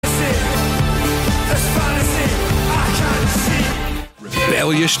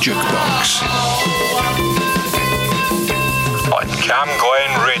Rebellious Jukebox on Cam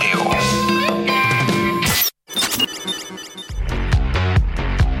Glen Radio.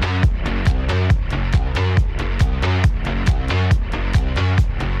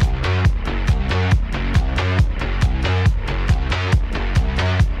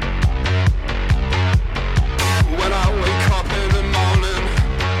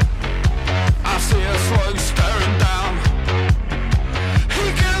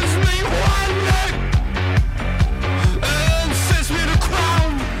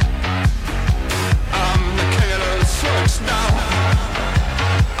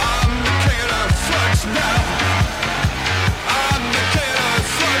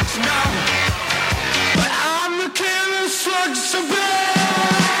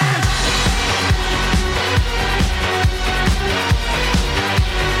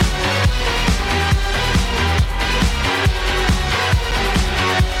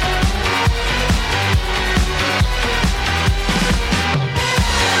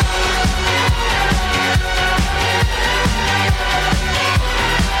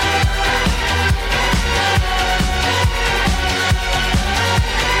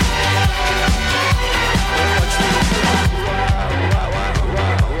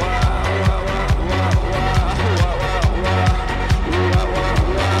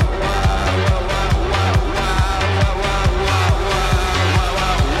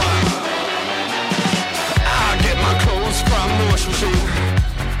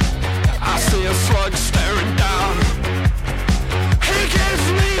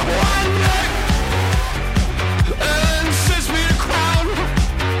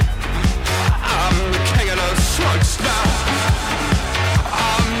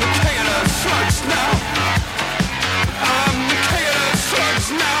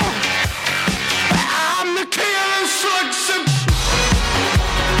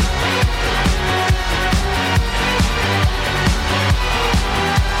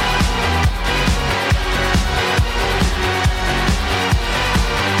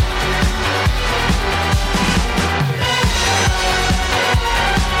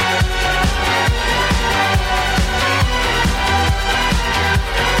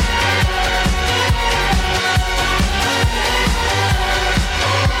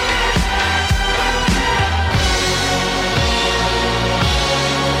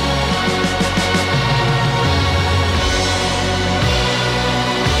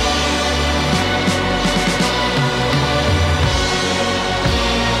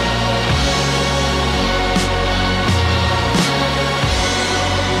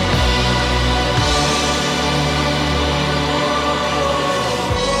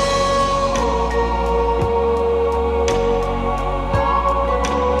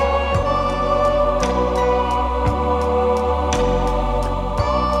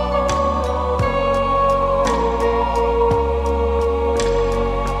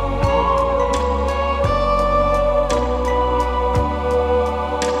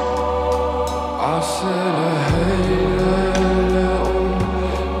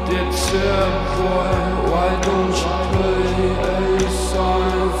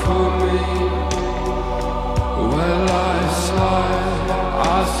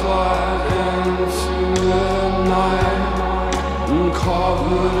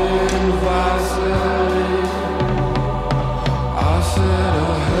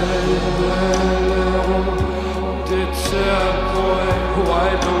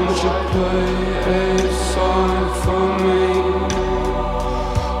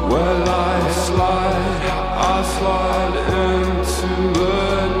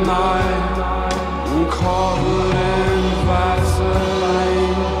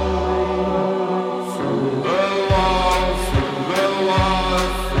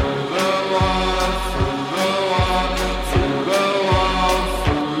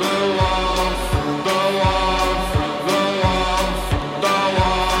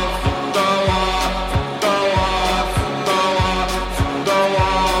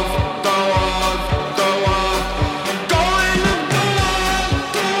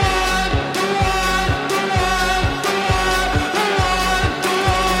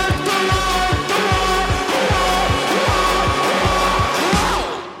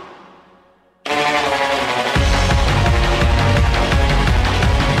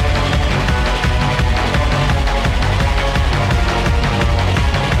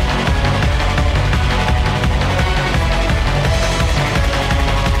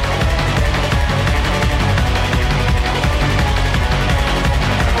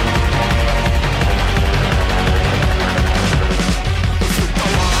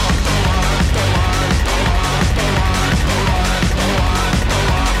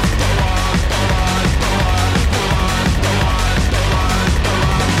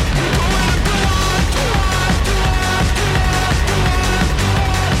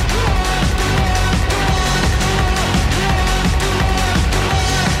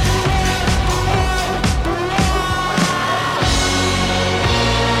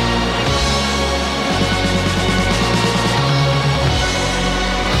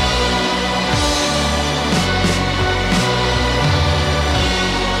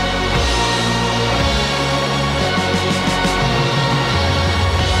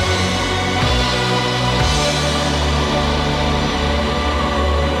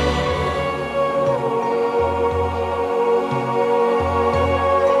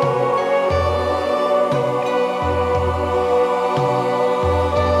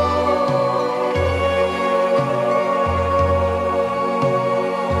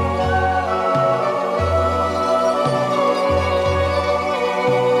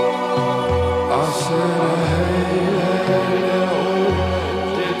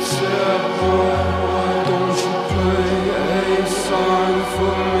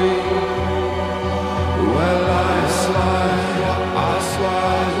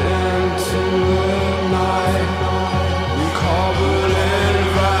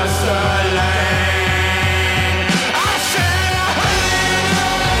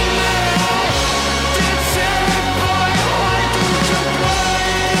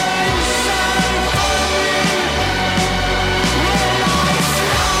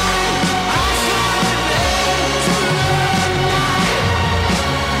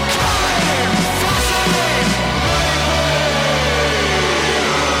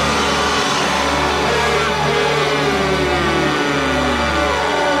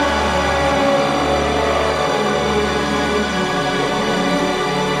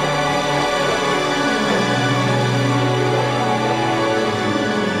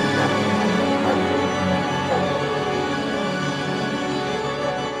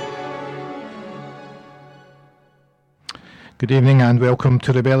 Good evening and welcome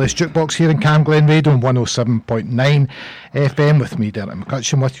to Rebellious Jukebox here in Camglen Radio on 107.9 FM with me, Derek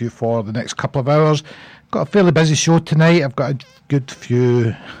McCutcheon, with you for the next couple of hours. Got a fairly busy show tonight. I've got a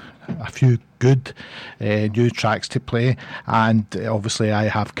few good new tracks to play, and obviously I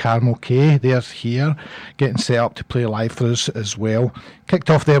have Carmel K. They're here getting set up to play live for us as well.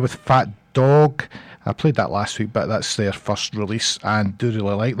 Kicked off there with Fat Dog. I played that last week, but that's their first release and do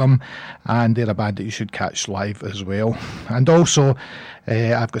really like them, and they're a band that you should catch live as well. And also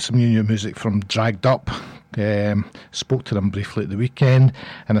I've got some new music from Dragged Up. Spoke to them briefly at the weekend,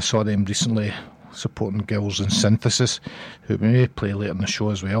 and I saw them recently supporting Girls in Synthesis, who we may play later in the show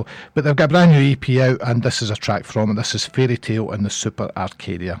as well. But they've got a brand new EP out, and this is a track from it. This is Fairy Tale in the Super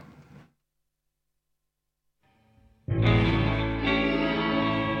Arcadia.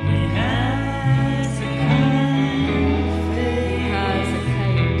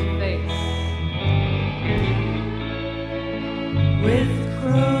 With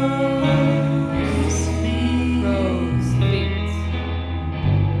crow's feet,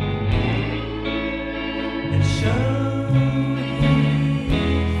 that show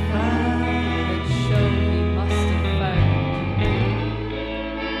he must have found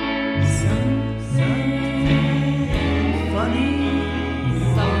something funny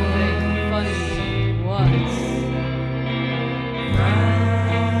once. And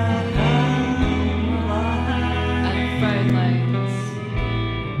frown lines.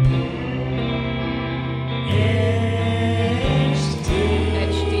 Etched deep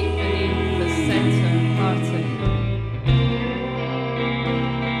beneath the centre parting.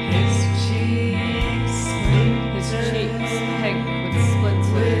 His cheeks pink with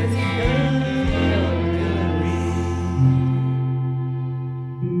splinters.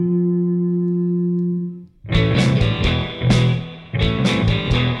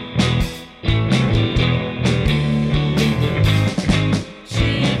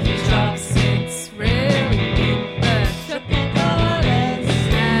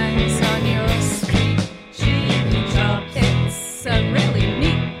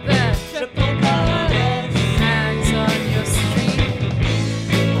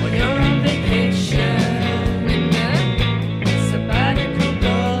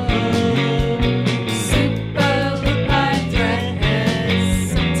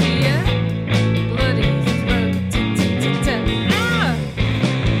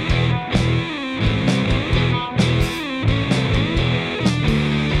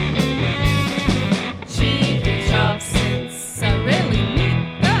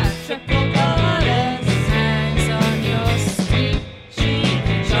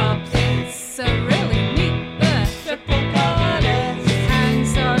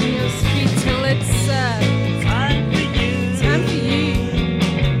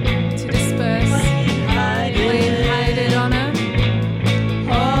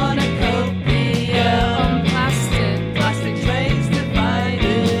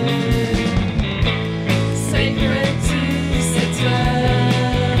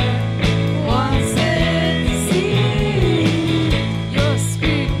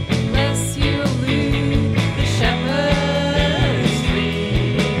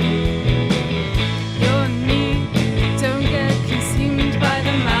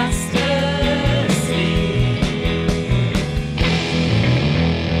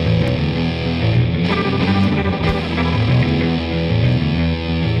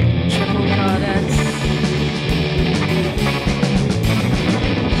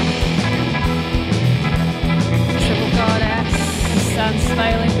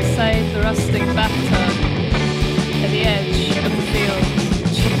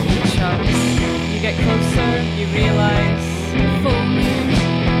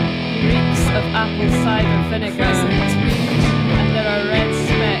 Apple cider vinegar, and there are red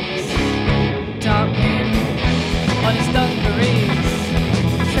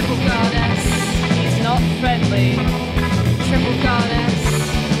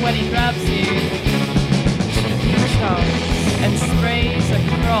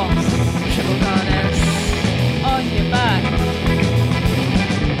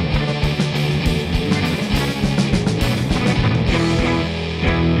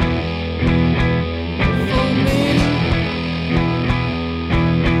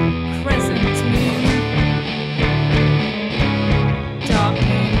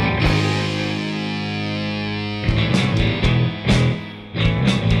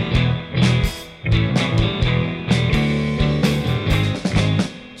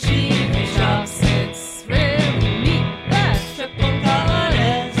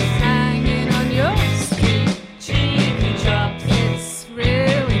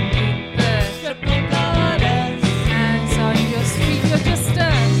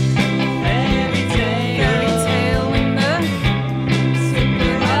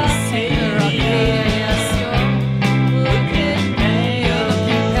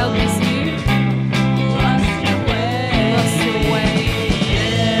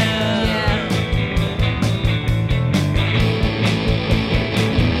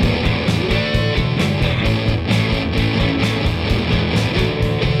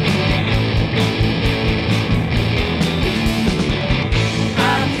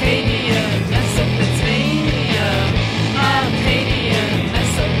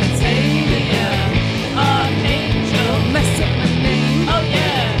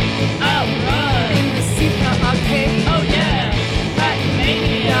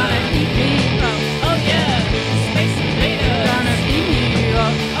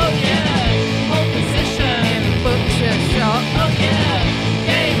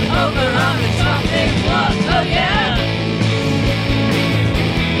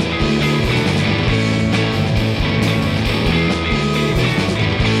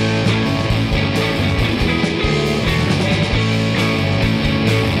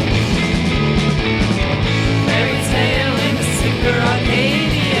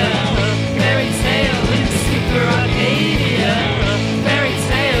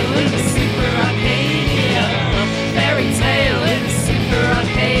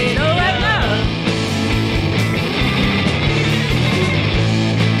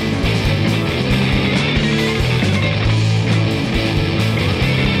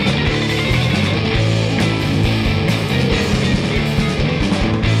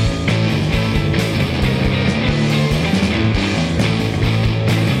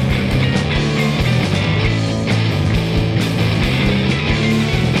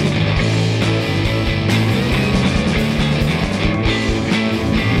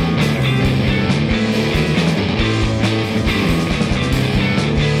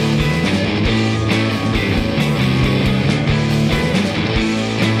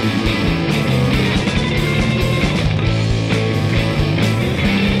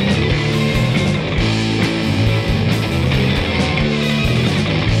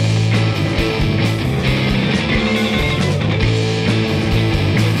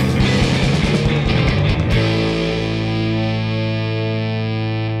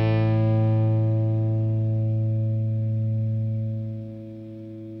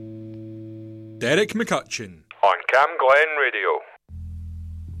Derek McCutcheon. On Cam Glen Radio.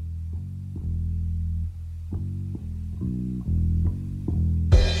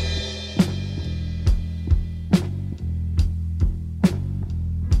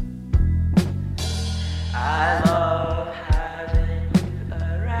 I love having you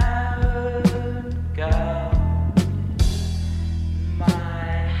around, girl. My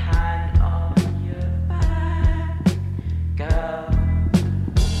hand on your back, girl.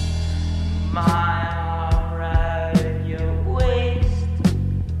 My arm around your waist,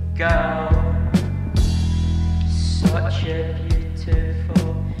 girl. Such a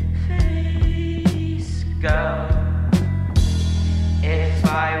beautiful face, girl. If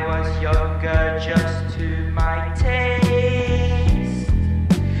I was younger, just to my taste,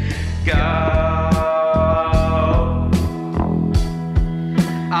 girl.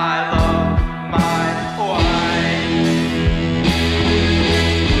 I love my wine.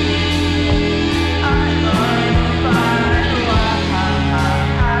 I love my wine.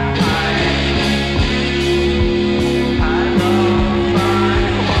 I love my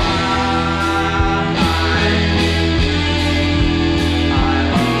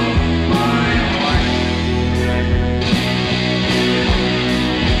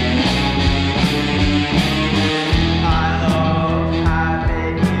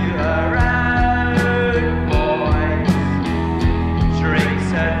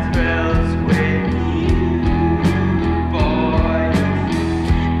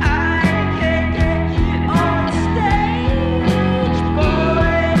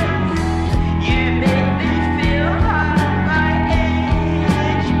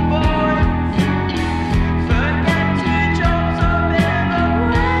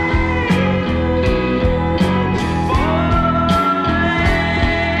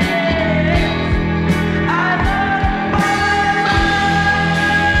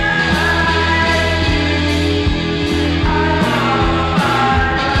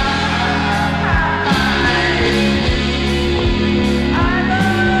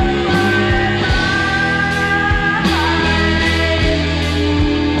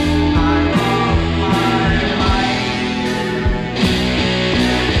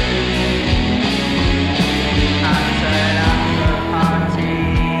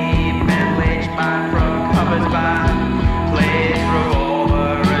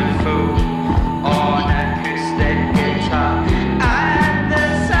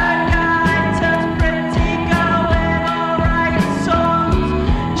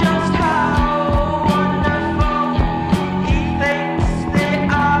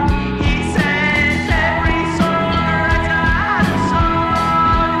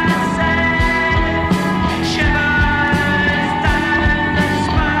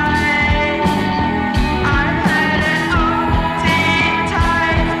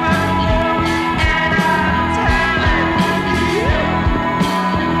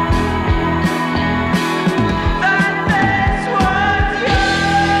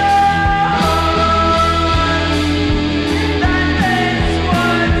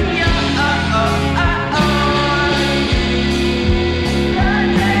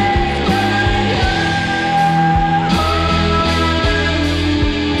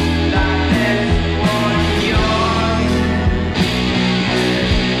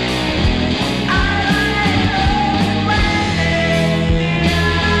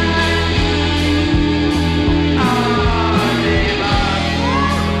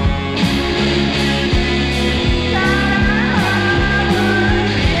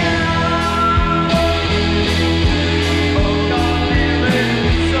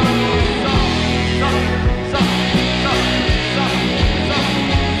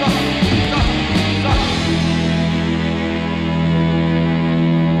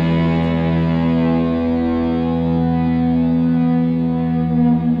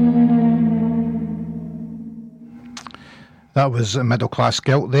That was Middle Class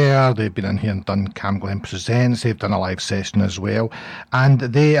Guilt there. They've been in here and done Cam Glen Presents. They've done a live session as well. And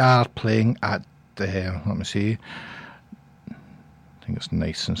they are playing at, let me see, I think it's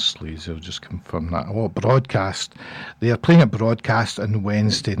Nice and Sleazy, I'll just confirm that. Oh, Broadcast. They are playing at Broadcast on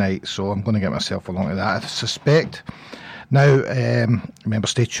Wednesday night, so I'm going to get myself along to that, I suspect. Now, remember,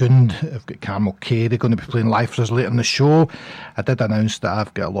 stay tuned. I've got Carmel K. They're going to be playing live for us later in the show. I did announce that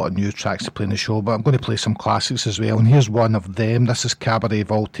I've got a lot of new tracks to play in the show, but I'm going to play some classics as well. And here's one of them. This is Cabaret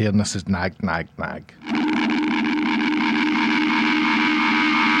Voltaire, and this is Nag, Nag, Nag.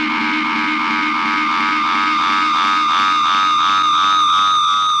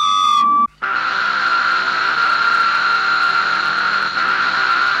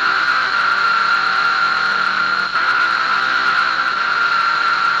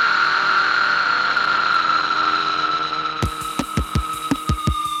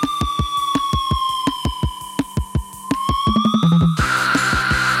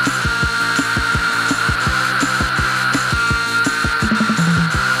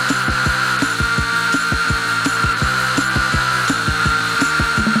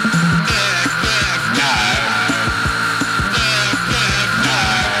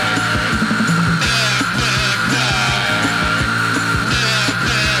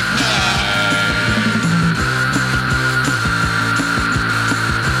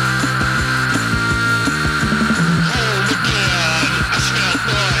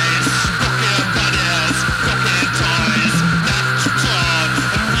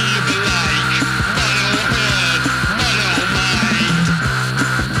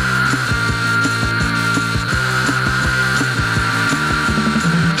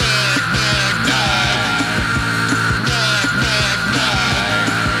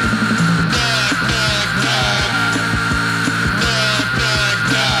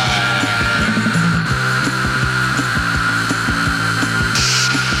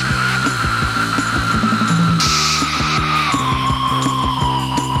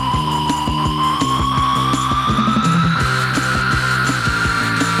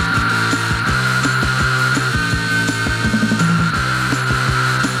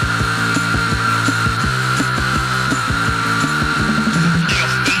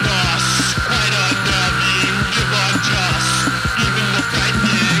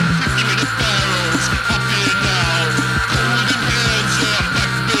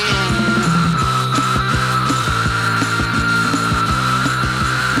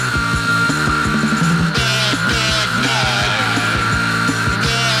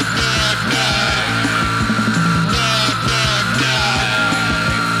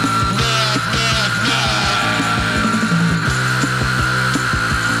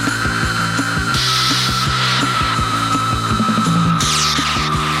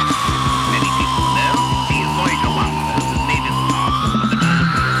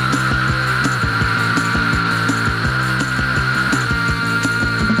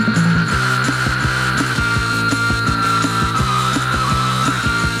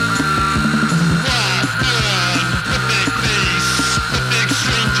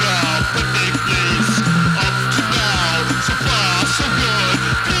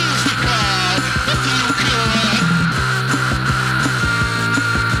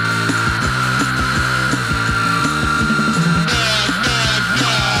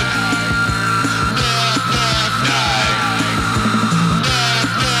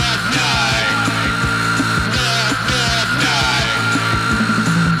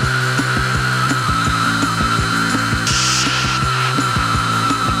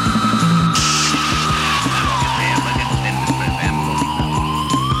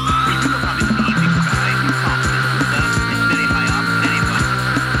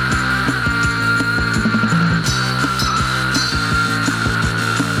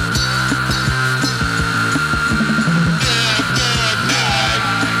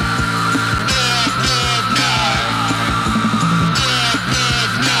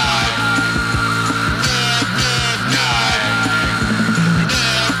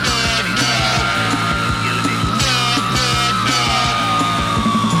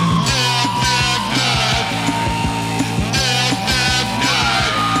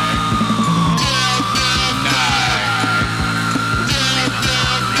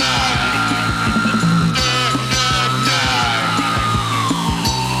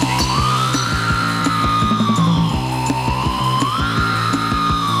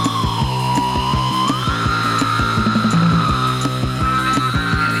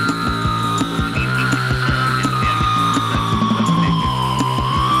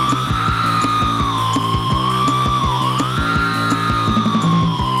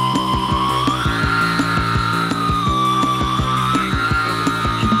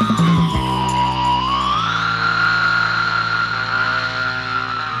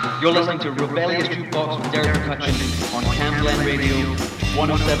 You're listening to Rebellious Jukebox with Derek McCutcheon on Cam Glen Radio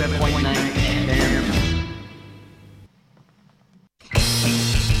 107.9 FM.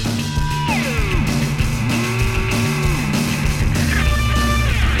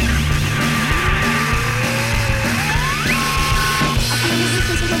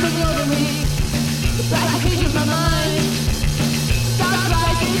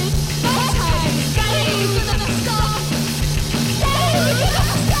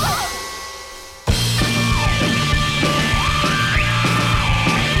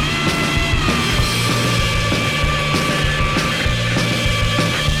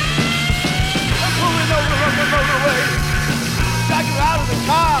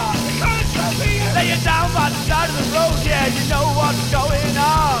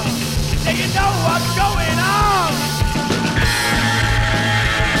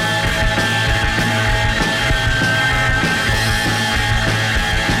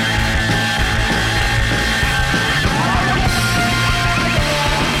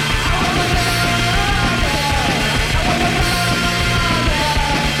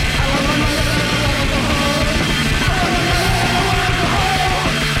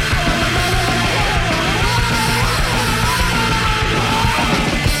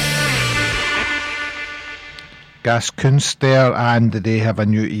 Gas Kunst there, and they have a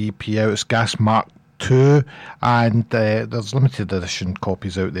new EP out. It's Gas Mark II, and there's limited edition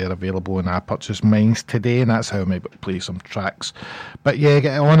copies out there available, and I purchased mine today, and that's how I might play some tracks. But yeah,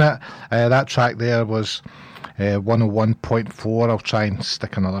 get on it. That track there was 101.4. I'll try and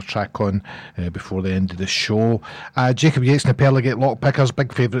stick another track on before the end of the show. Jacob Yates and the Perligate Lockpickers,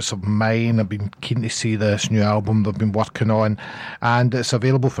 big favourites of mine. I've been keen to see this new album they've been working on, and it's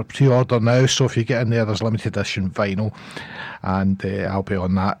available for pre-order now, so if you get in there's limited edition vinyl, and I'll be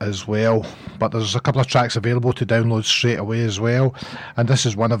on that as well. But there's a couple of tracks available to download straight away as well, and this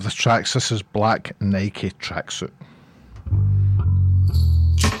is one of the tracks. This is Black Nike Tracksuit.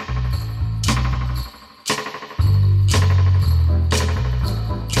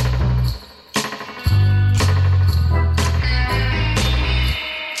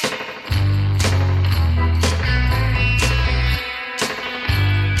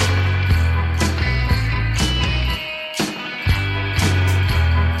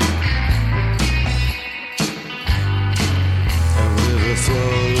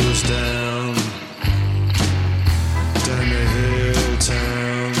 Flows down the hill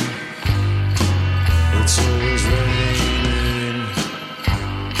town. It's always raining.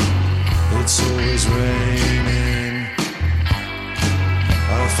 It's always raining.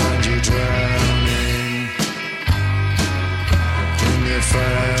 I'll find you drowning in the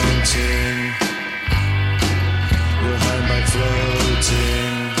fountain. Your handbag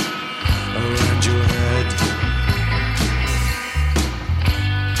floating around your head.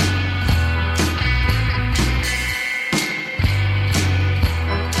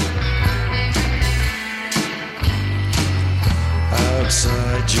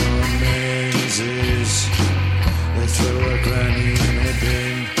 Outside your mazes, they throw a granny in a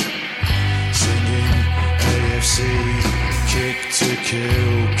bin, singing AFC, kick to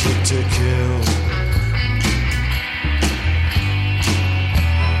kill, kick to kill.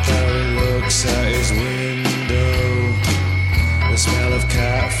 Barry looks at his window, the smell of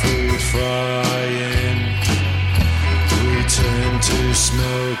cat food frying. We turn to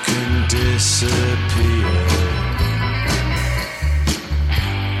smoke and disappear.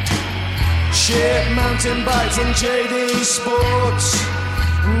 Shit mountain bike from JD Sports.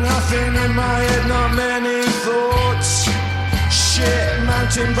 Nothing in my head, not many thoughts. Shit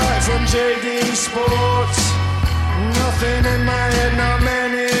mountain bike from JD Sports. Nothing in my head, not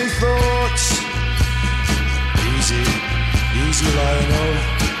many thoughts. Easy, easy Lionel.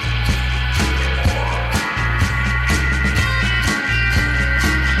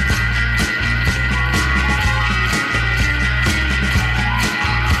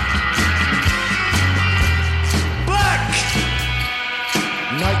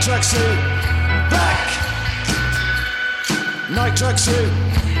 Night tracksuit, black. Night tracksuit,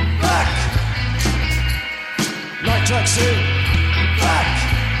 black. Night tracksuit, black.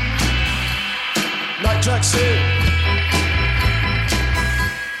 Night tracksuit.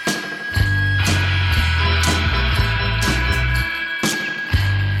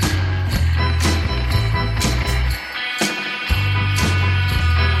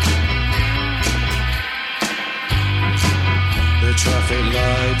 The traffic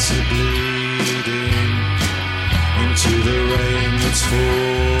lights are bleeding into the rain that's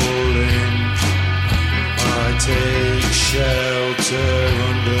falling. I take shelter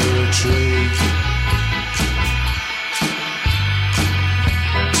under a tree.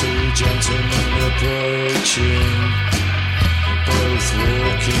 gentlemen approaching, both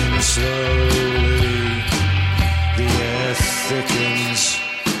walking slowly. The air thickens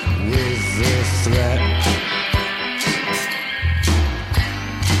with the threat.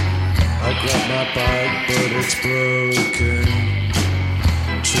 I grab my bike but it's broken.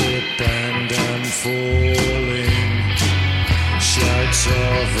 Trip and I'm falling. Shouts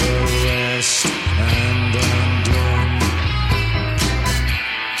of arrest and I'm done.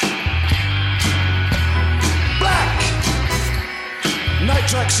 Black! Night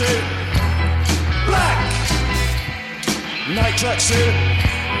tracksuit. Black! Night tracksuit.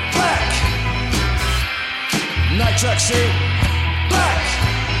 Black! Night tracksuit. Black!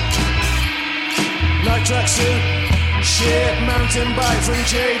 Night tracksuit. Shit mountain bike from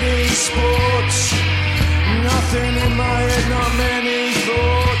JD Sports. Nothing in my head, not many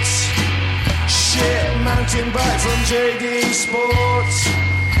thoughts. Shit mountain bike from JD Sports.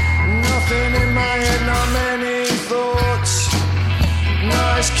 Nothing in my head, not many thoughts.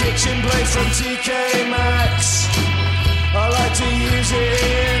 Nice kitchen blade from TK Maxx. I like to use it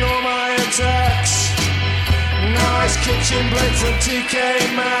in all my attacks. Nice kitchen blade from TK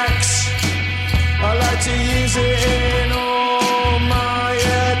Maxx. I like to use it in all my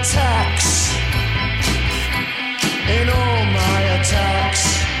attacks. In all my attacks.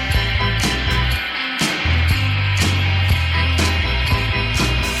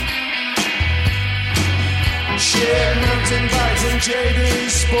 Shit mountain bike from JD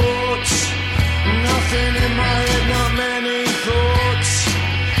Sports. Nothing in my head, not many thoughts.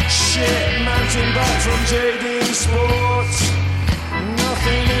 Shit mountain bike from JD Sports.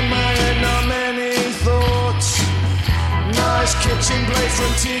 Nothing in my head, not many thoughts. Nice kitchen blade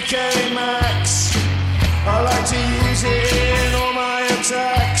from TK Maxx. I like to use it in all my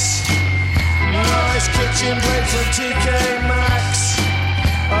attacks. Nice kitchen blade from TK Maxx.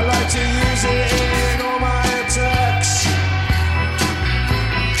 I like to use it in all my attacks.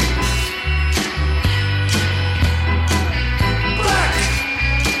 Black!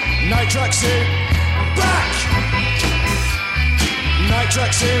 Night tracksuit. Black! Night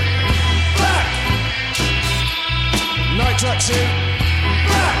tracksuit. Black! Night tracksuit.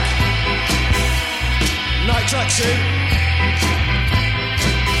 Black! Night tracksuit.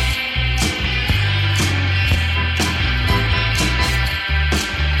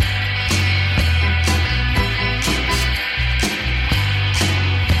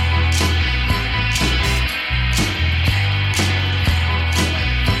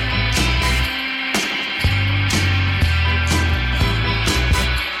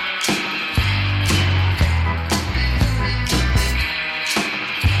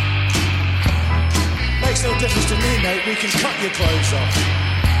 Makes no difference to me, mate. We can cut your clothes off.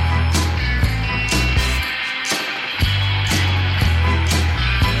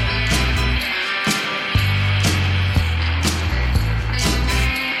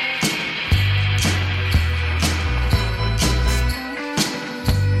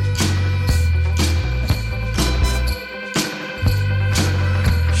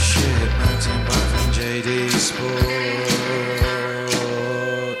 Shit, mountain bike from JD Sports.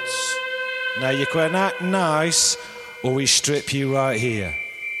 Now you can act nice, or we strip you right here.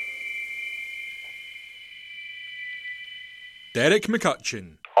 Derek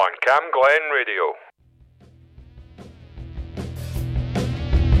McCutcheon on Cam Glen Radio.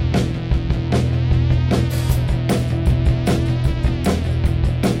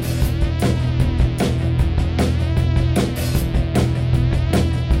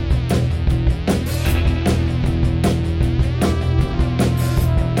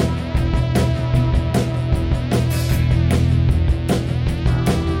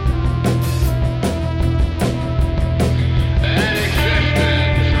 An existence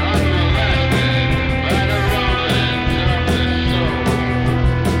unmolested.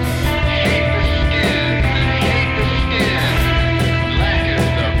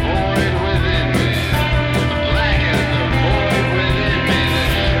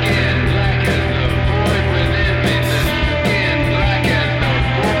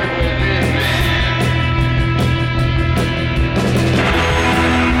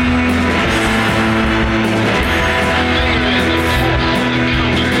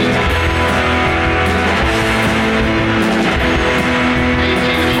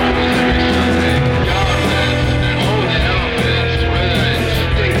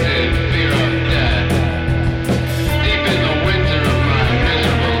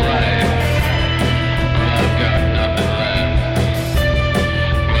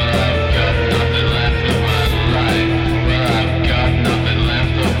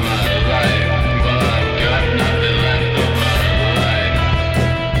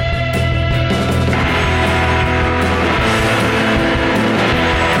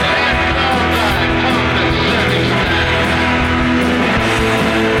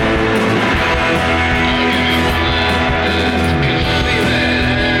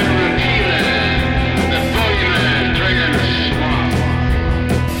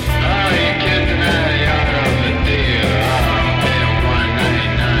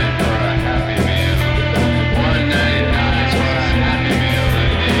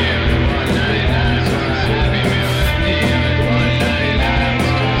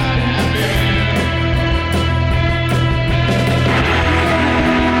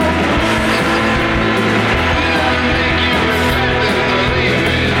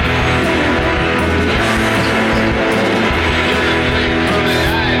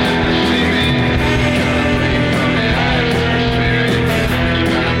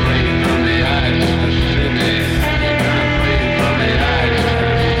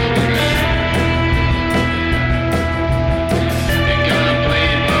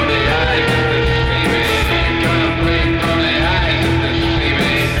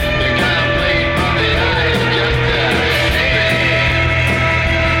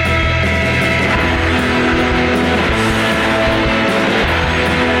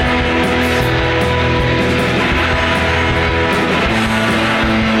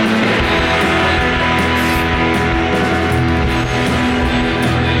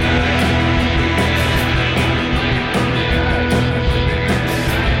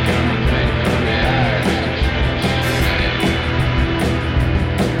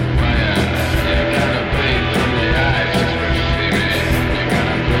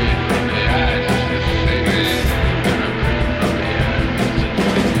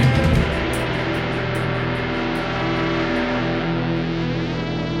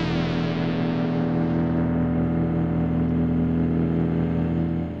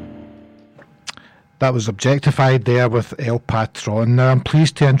 That was Objectified there with El Patron. Now I'm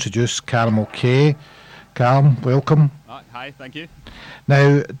pleased to introduce Callum O'Kay. Callum, welcome. Hi, thank you.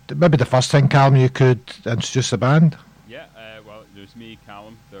 Now, maybe the first thing, Callum, you could introduce the band. Yeah, well, there's me,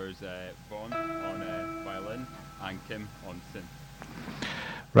 Callum. There's Vaughn on violin and Kim on synth.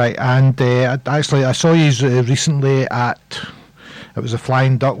 Right, and actually I saw you recently at, it was a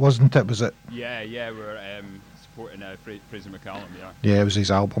Flying Duck, wasn't it? Was it? Yeah, we're supporting Fraser McCallum, yeah. Yeah, it was his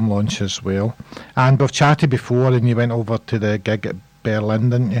album launch as well. And we've chatted before, and you went over to the gig at Berlin,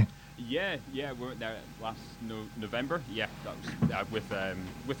 didn't you? Yeah, we went there last November. Yeah, that was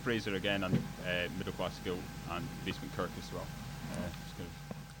with Fraser again and Middle Class Skill and Basement Kirk as well.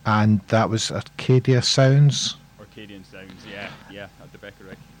 And that was Arcadia Sounds? Arcadian Sounds, yeah, at the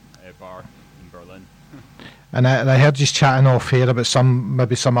Beckerich bar in Berlin. And I heard you chatting off here about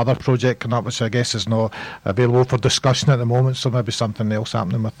maybe some other project coming up, which I guess is not available for discussion at the moment, so maybe something else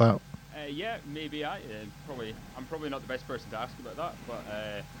happening with that. Yeah, maybe I'm probably not the best person to ask about that, but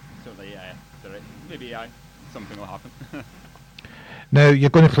certainly maybe something will happen. Now, you're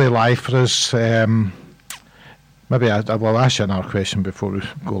going to play live for us. Maybe I will ask you another question before we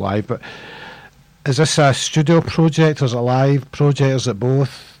go live, but is this a studio project, or is it a live project, or is it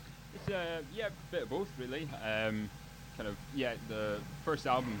both? Yeah, a bit of both, really. The first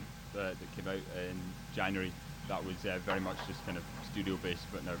album that came out in January, that was very much just kind of studio based,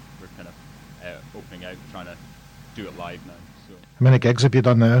 but now we're kind of opening out, trying to do it live now. So how many gigs have you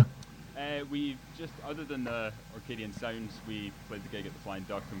done now? We just, other than the Arcadian Sounds, we played the gig at the Flying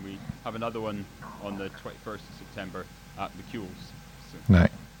Duck, and we have another one on the 21st of September at McCull's. So.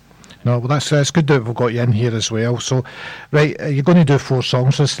 Right. No, well, that's good that we've got you in here as well. So, right, you're going to do 4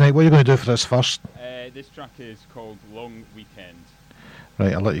 songs for us tonight. What are you going to do for us first? This track is called Long Weekend.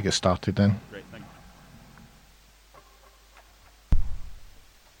 Right, I'll let you get started then. Great, thank you.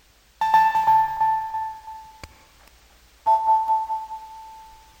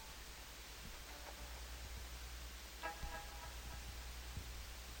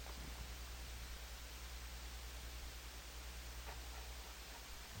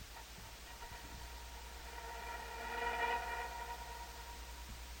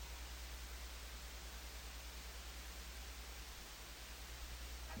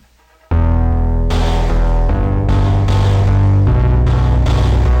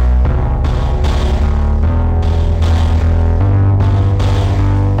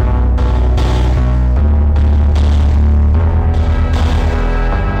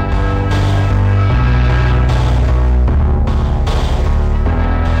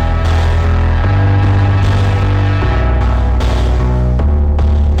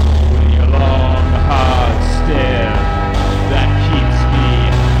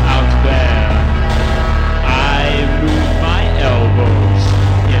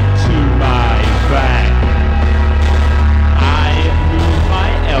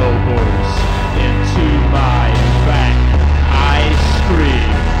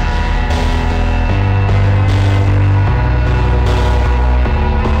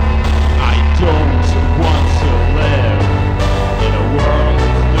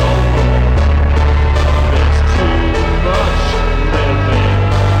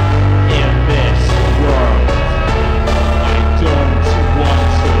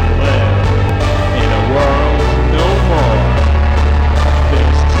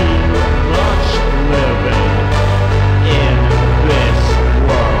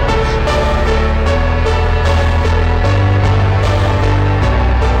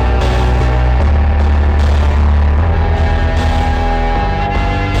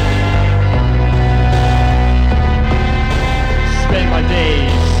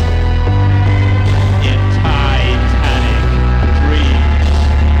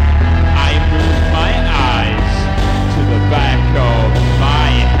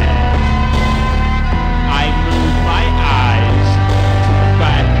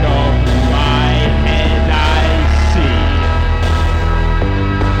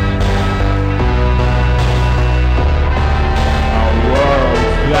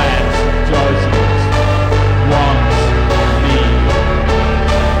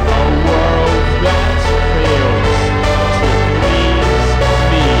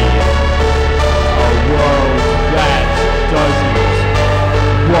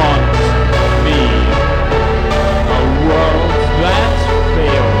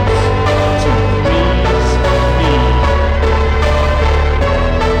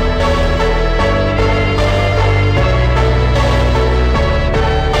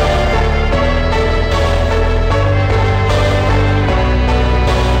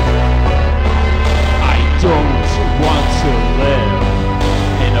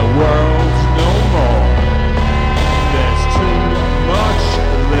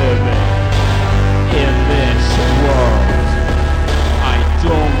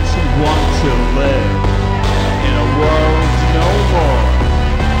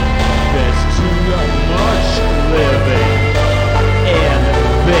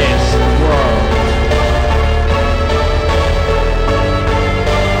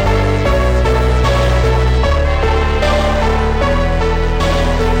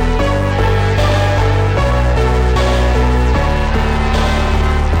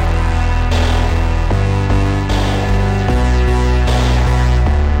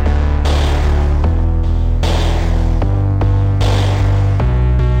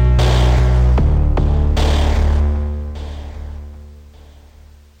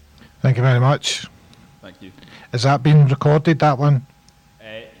 Thank you very much. Thank you. Has that been recorded, that one?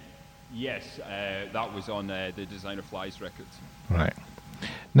 Yes, that was on the Designer Flies records. Right.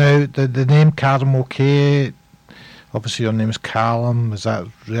 Now, the name Caramel K, obviously your name is Callum. Is that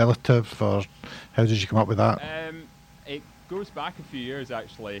relative, or how did you come up with that? It goes back a few years,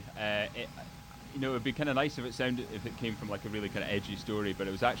 actually. It would be kind of nice if it came from like a really kind of edgy story, but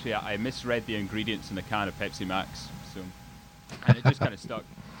it was actually, I misread the ingredients in a can of Pepsi Max, and it just kind of stuck.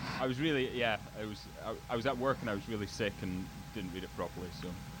 I was really, I was at work and I was really sick and didn't read it properly,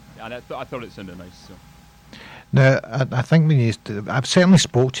 and I thought it sounded nice, so. Now, I think I've certainly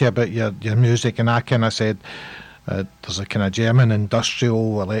spoke to you about your music, and I kind of said there's a kind of German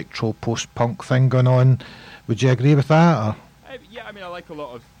industrial electro post-punk thing going on. Would you agree with that? Or? Yeah, I mean, I like a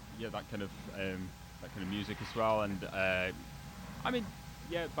lot of that kind of music as well, and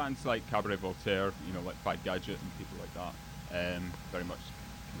bands like Cabaret Voltaire, like Bad Gadget and people like that, very much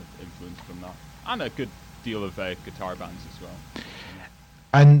kind of influenced from that, and a good deal of guitar bands as well.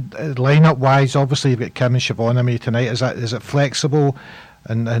 And lineup wise, obviously you've got Kim and Siobhan and me tonight. Is it flexible?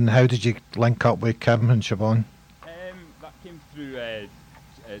 And how did you link up with Kim and Siobhan? That came through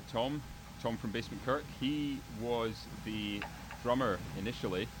Tom from Basement Kirk. He was the drummer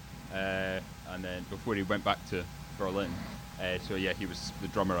initially, and then before he went back to Berlin. He was the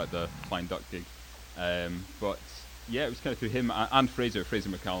drummer at the Flying Duck gig. But it was kind of through him and Fraser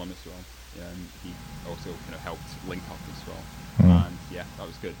McCallum as well. Yeah, and he also kind of helped link up as well. And that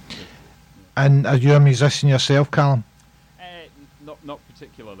was good. And are you a musician yourself, Callum? Not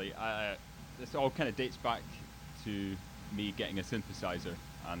particularly. This all kind of dates back to me getting a synthesizer,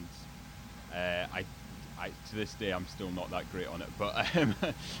 and I to this day I'm still not that great on it. But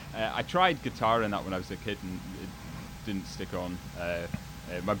I tried guitar in that when I was a kid, and it didn't stick on.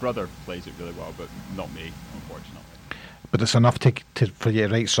 My brother plays it really well, but not me, unfortunately. But it's enough for you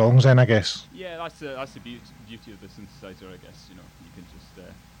to write songs then, I guess. Yeah, that's the beauty of the synthesizer, I guess. You can just,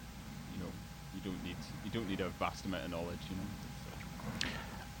 you don't need a vast amount of knowledge.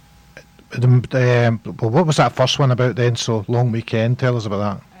 Well, what was that first one about then? So Long Weekend, tell us about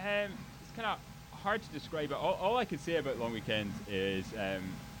that. It's kind of hard to describe it. All I can say about Long Weekend is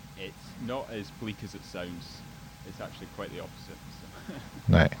it's not as bleak as it sounds. It's actually quite the opposite. So.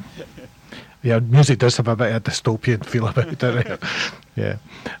 Right. Yeah, music does have a bit of a dystopian feel about it, right? Yeah.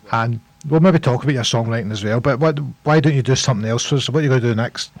 And we'll maybe talk about your songwriting as well, but why don't you do something else for us? What are you going to do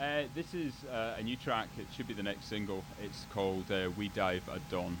next? This is a new track. It should be the next single. It's called We Dive at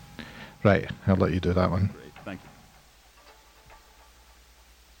Dawn. Right, I'll let you do that one. Great, thank you.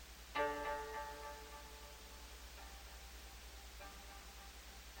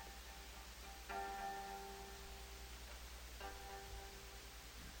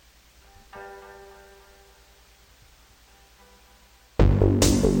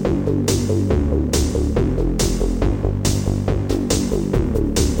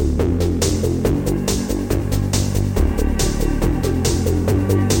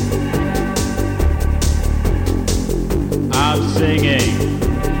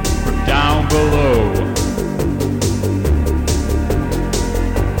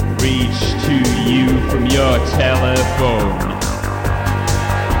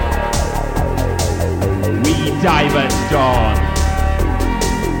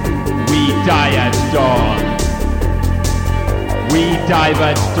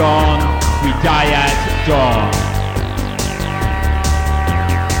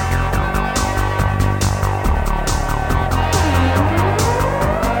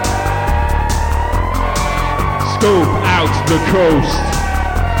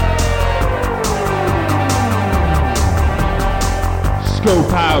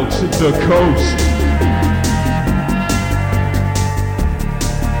 Scope out the coast.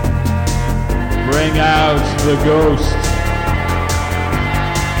 Bring out the ghost.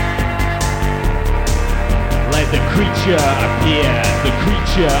 Let the creature appear. The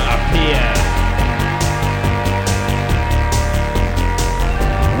creature appear.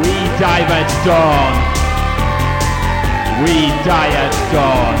 We dive at dawn. We die at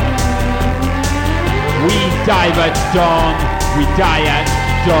dawn. We dive at dawn. We die at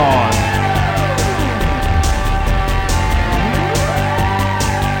dawn.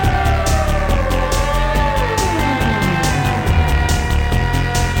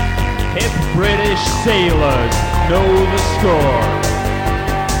 Hip British sailors know the score.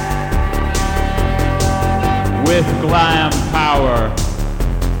 With glam power,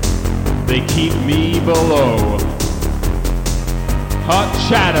 they keep me below. Hot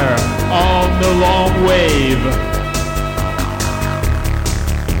chatter on the long wave.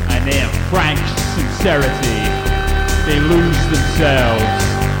 And in frank sincerity, they lose themselves.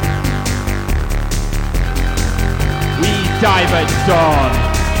 dive at dawn.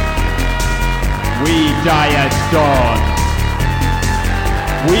 We die at dawn.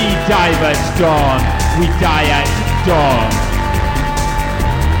 We dive at dawn. We die at dawn.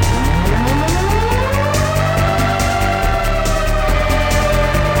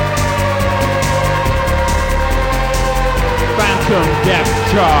 Phantom depth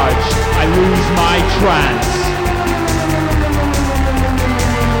charge. I lose my trance.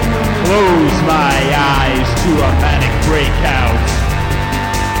 Close my eyes to a manic breakout.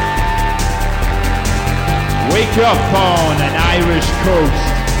 Wake up on an Irish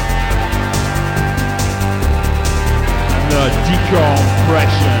coast. And the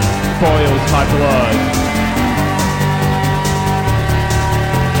decompression boils my blood.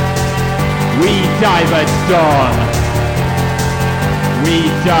 We dive at dawn. We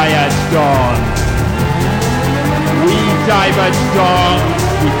die at dawn. We dive at dawn.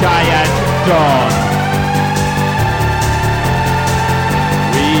 We die at dawn.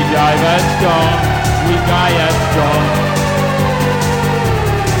 We dive at dawn. We die at dawn.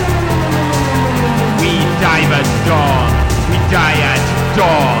 We dive at dawn. We die at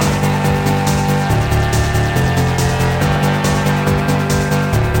dawn.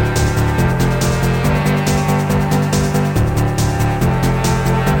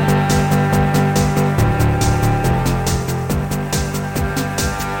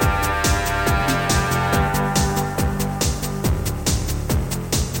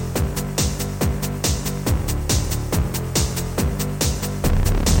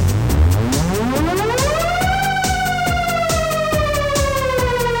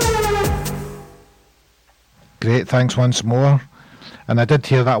 Great, thanks once more. And I did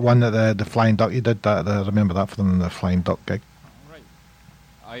hear that one at the Flying Duck. You did that. I remember that from the Flying Duck gig. Right.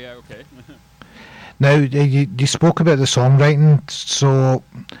 Okay. Now, you spoke about the songwriting. So,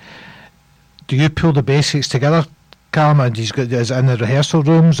 do you pull the basics together, Callum? And is it in the rehearsal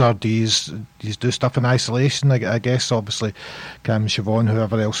rooms, or do you do stuff in isolation? I guess, obviously, Cam, Siobhan,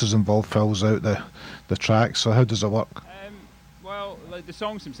 whoever else is involved, fills out the tracks. So, how does it work? Well, like the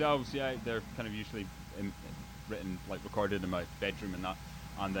songs themselves, yeah, they're kind of usually written, like recorded in my bedroom and that,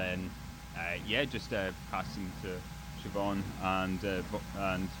 and then just passing to Siobhan and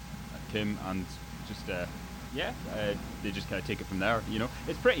Kim, and just they just kind of take it from there. You know,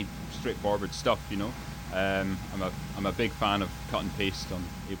 it's pretty straightforward stuff. You know, I'm a big fan of cut and paste on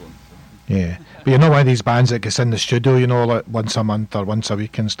Ableton. So. Yeah, but you're not one of these bands that gets in the studio, you know, like once a month or once a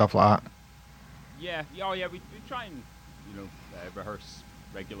week and stuff like that. Yeah, we try and rehearse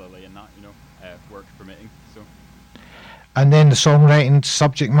regularly and that, you know, work permitting. So. And then the songwriting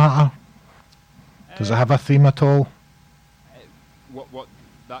subject matter. Does it have a theme at all? What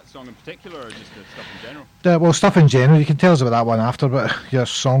that song in particular, or just the stuff in general? Well, stuff in general. You can tell us about that one after, but your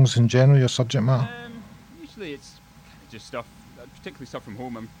songs in general, your subject matter. Usually it's just stuff, particularly stuff from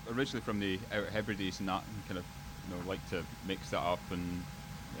home. I'm originally from the Outer Hebrides and that, and kind of like to mix that up, and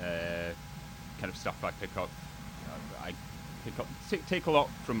kind of stuff I pick up. Take a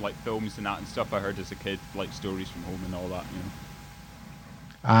lot from like films and that and stuff I heard as a kid, like stories from home and all that, you know.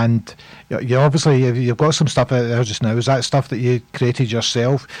 And you obviously you've got some stuff out there just now. Is that stuff that you created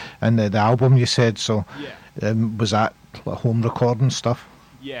yourself in the album? You said so. Yeah. Was that like home recording stuff?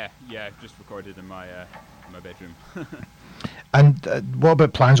 Yeah, just recorded in my bedroom. And what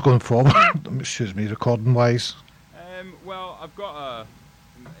about plans going forward? Excuse me, recording wise. Well, I've got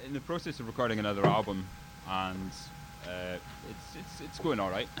in the process of recording another album, and it's going all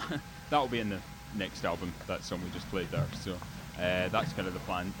right. That'll be in the next album. That song we just played there. So that's kind of the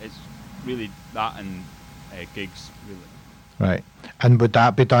plan. It's really that and gigs, really. Right. And would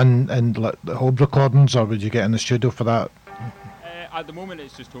that be done in home recordings, or would you get in the studio for that? At the moment,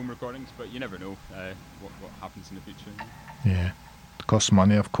 it's just home recordings, but you never know what happens in the future. Yeah, it costs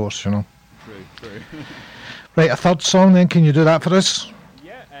money, of course, you know. True. Right, a third song then. Can you do that for us?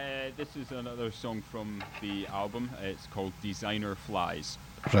 Yeah, this is another song from the album. It's called Designer Flies.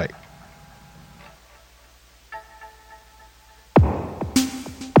 Right.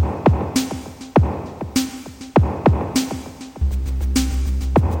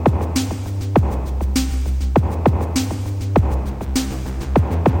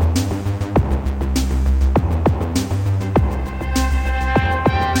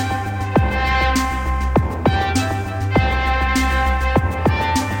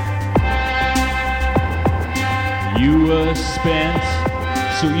 You were spent,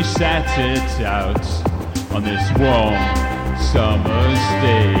 so you sat it out on this warm summer's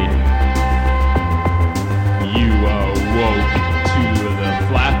day. You awoke to the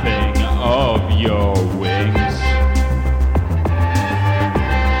flapping of your wings.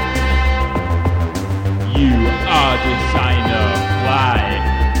 You are designing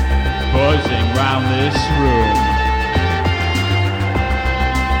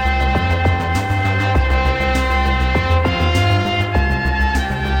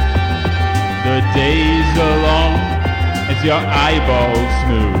days are long as your eyeballs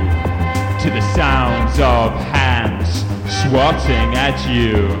move to the sounds of hands swatting at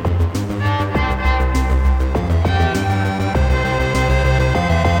you.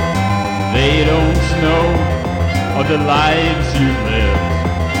 They don't know of the lives you lived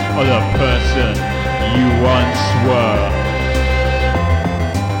or the person you once were.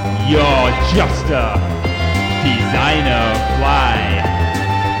 You're just a designer fly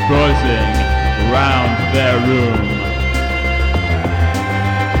buzzing round their room.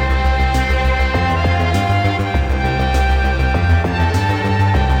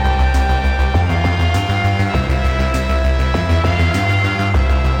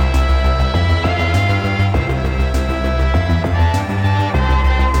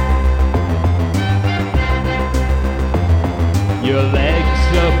 Your legs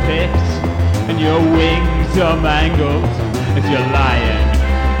are picked and your wings are mangled as you're lying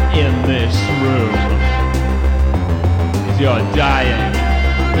in this room. As you're dying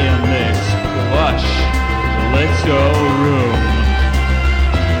in this plush little room.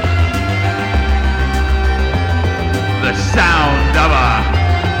 The sound of a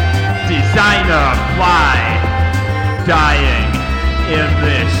designer fly dying in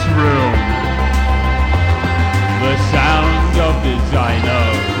this room. The sound of designer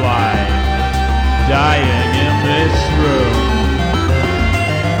fly dying in this room.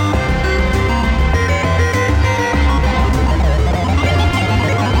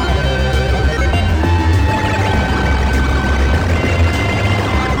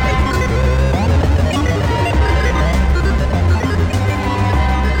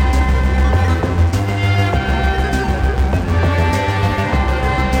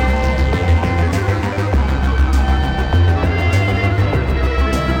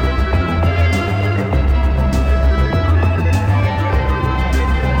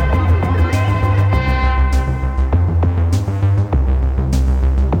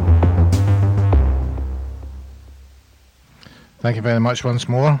 Thank you very much once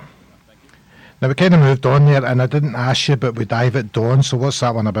more. Now we kind of moved on there, and I didn't ask you, but we dive at dawn. So what's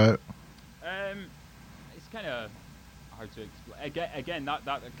that one about? It's kind of hard to explain. Again, that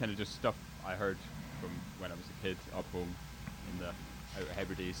kind of just stuff I heard from when I was a kid up home in the Outer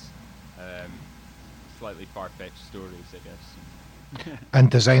Hebrides. Slightly far-fetched stories, I guess. And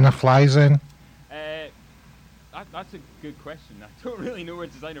designer flies then? That's a good question. I don't really know where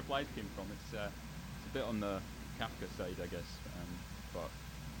designer flies came from. It's a bit on the Kafka side, I guess, but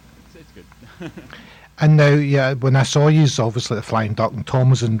it's good. And now, yeah, when I saw you, obviously the Flying Duck and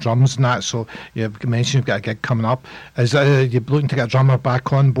Tom was in drums and that, so you mentioned you've got a gig coming up. Is you looking to get a drummer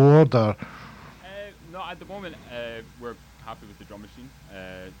back on board, or? No, at the moment, we're happy with the drum machine,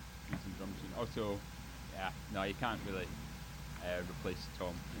 using the drum machine. Also, yeah, no, you can't really replace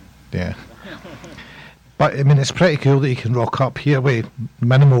Tom. Yeah. But I mean, it's pretty cool that you can rock up here with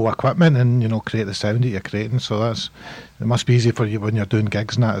minimal equipment and create the sound that you're creating. So it must be easy for you when you're doing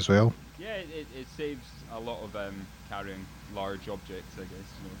gigs and that as well. Yeah, it saves a lot of carrying large objects. I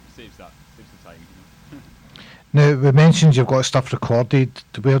guess saves the time. Now we mentioned you've got stuff recorded.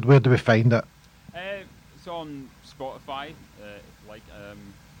 Where do we find it? It's on Spotify,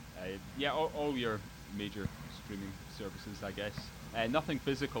 all your major streaming services, I guess. Nothing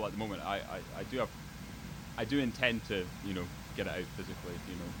physical at the moment. I do intend to, get it out physically,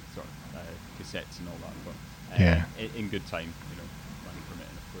 sort of cassettes and all that, but in good time, running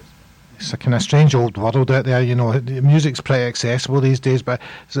permitting, of course. It's a kind of strange old world out there, The music's pretty accessible these days, but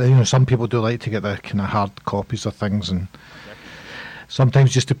some people do like to get the kind of hard copies of things, and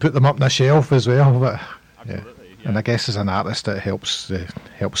sometimes just to put them up on a shelf as well. But absolutely, yeah. And I guess as an artist, it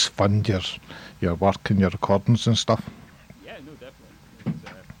helps fund your work and your recordings and stuff. Yeah, no,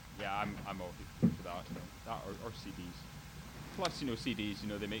 definitely. I'm all for that. That or CDs. Plus, CDs.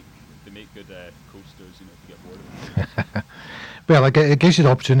 They make good coasters. If you get bored of them. Well, it gives you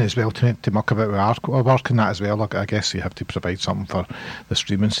the opportunity as well to muck about with work and that as well. I guess you have to provide something for the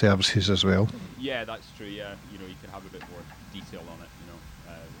streaming services as well. Yeah, that's true. Yeah, you can have a bit more detail on it.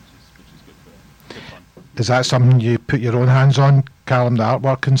 Which is good fun. Is that something you put your own hands on, Callum, the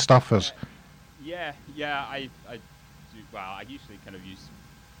artwork and stuff? Yeah. I do. Well, I usually kind of use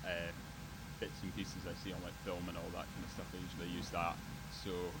bits and pieces I see on film and all that kind of stuff. I usually use that. So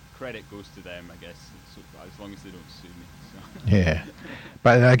credit goes to them, I guess. So as long as they don't sue me. So. Yeah,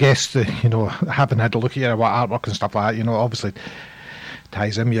 but I guess having had a look at your artwork and stuff like that, obviously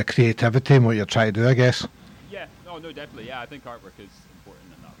ties in with your creativity and what you're trying to do, I guess. Yeah, no, definitely. Yeah, I think artwork is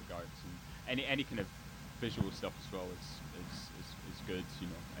important in that regard. And any kind of visual stuff as well is good.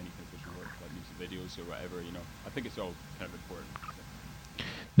 Any kind of visual work like music videos or whatever. I think it's all kind of important.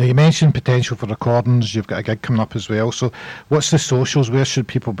 So. Now, you mentioned potential for recordings. You've got a gig coming up as well. So what's the socials? Where should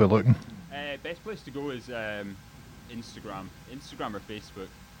people be looking? Best place to go is Instagram or Facebook.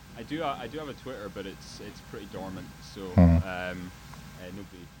 I do have a Twitter, but it's pretty dormant. So nobody.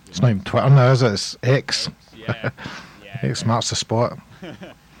 It's not even Twitter now, is it? It's X. Yeah. X marks the spot.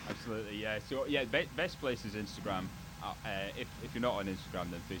 Absolutely, yeah. So yeah, best place is Instagram. If you're not on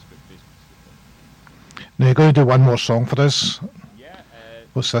Instagram, then Facebook. Now you're going to do one more song for us. Yeah.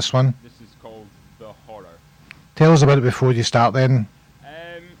 What's this one? This is called The Horror. Tell us about it before you start then.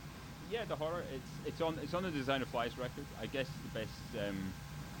 Yeah, The Horror. It's on the Designer Flies record. I guess the best way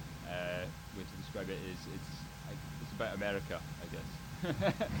to describe it is it's about America, I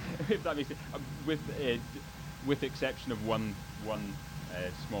guess. If that makes sense. With exception of one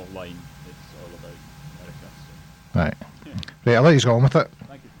small line, it's all about America. So. Right. Right, I'll let you go on with it.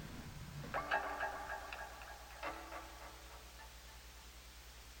 Thank you.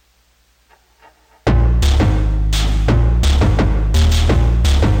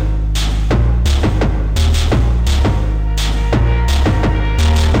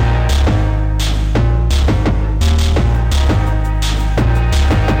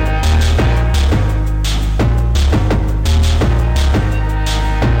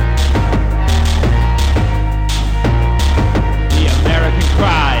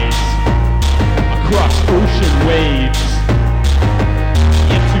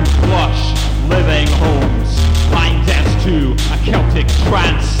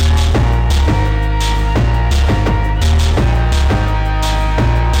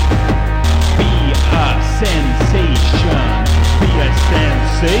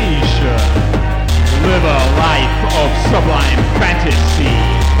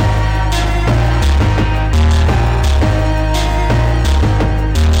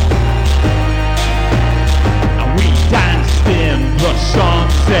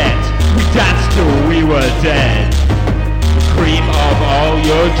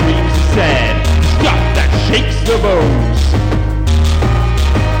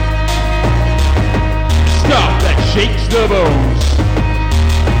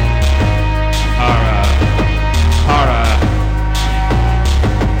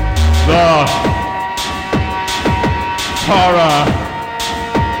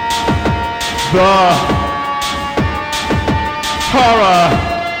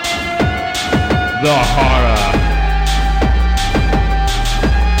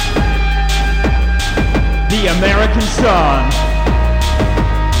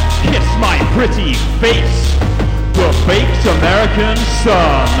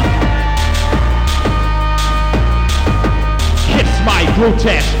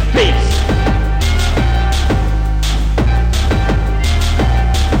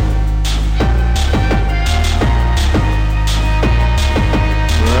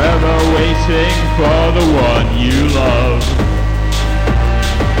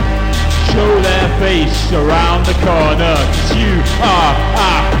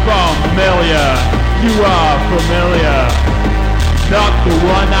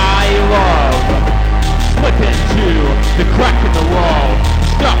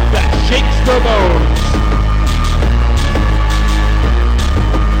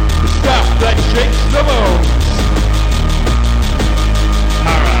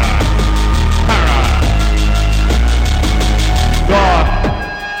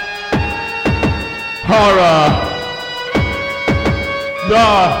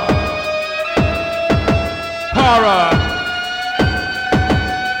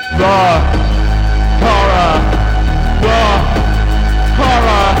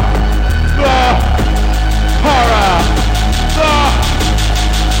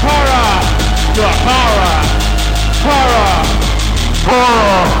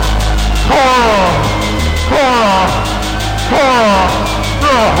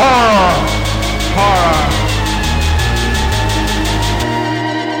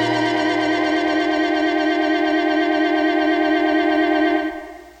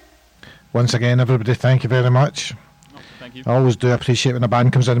 Once again, everybody, thank you very much. Thank you. I always do appreciate when a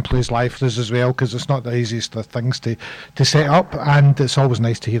band comes in and plays live for us as well, because it's not the easiest of things to set up, and it's always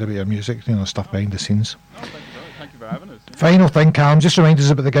nice to hear about your music, stuff behind the scenes. Thank you for having us. Final thing, Cam, just remind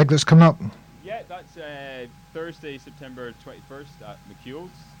us about the gig that's coming up. Yeah, that's Thursday, September 21st at McKeown's.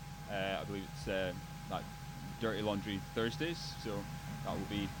 I believe it's like Dirty Laundry Thursdays, so that will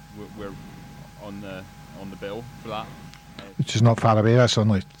be we're on the bill for that. Which is not far away. That's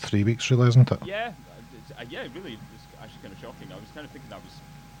only 3 weeks, really, isn't it? Yeah, really, it's actually kind of shocking. I was kind of thinking that was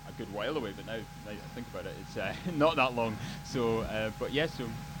a good while away, but now I think about it, it's not that long. So, but yeah, so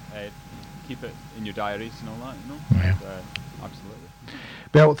keep it in your diaries and all that, Yeah. Absolutely.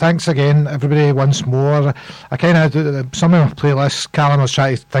 Well, thanks again, everybody, once more. I kind of, some of my playlists, Callum was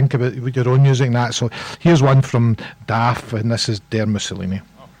trying to think about your own music and that, so here's one from Daft, and this is Der Mussolini.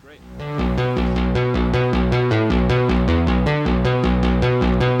 Oh, great.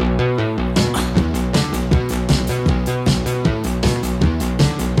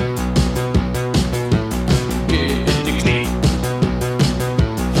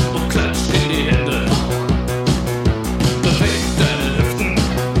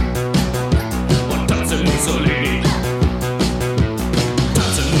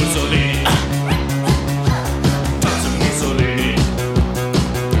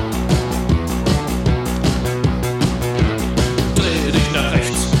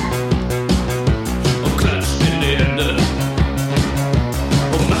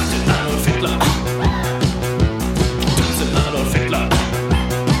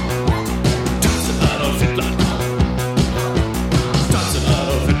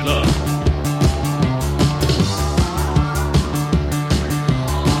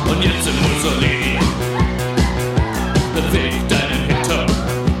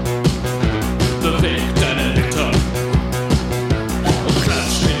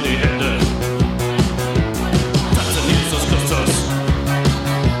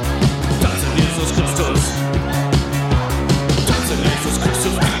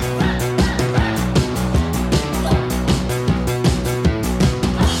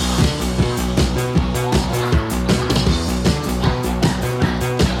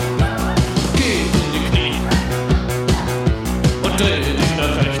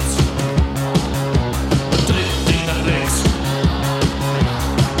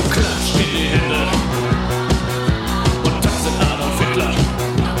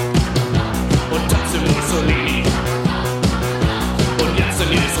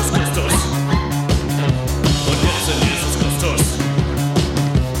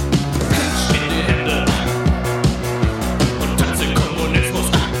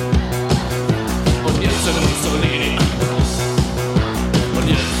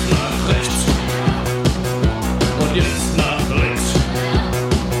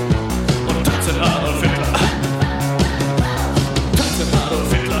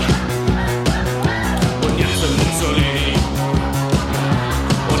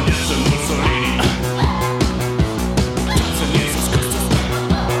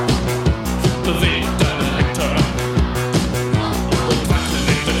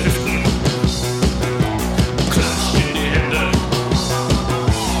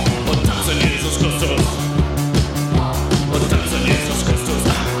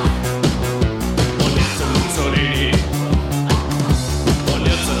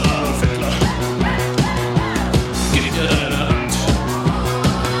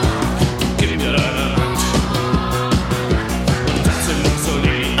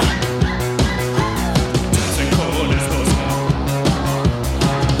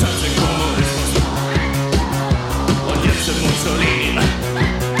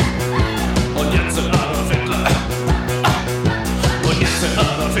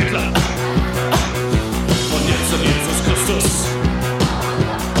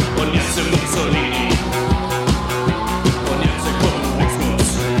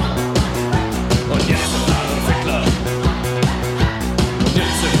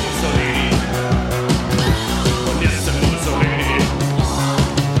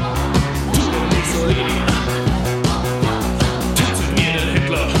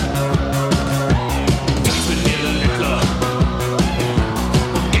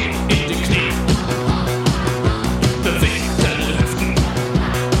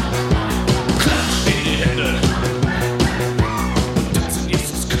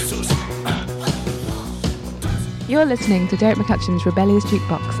 You're listening to Derek McCutcheon's Rebellious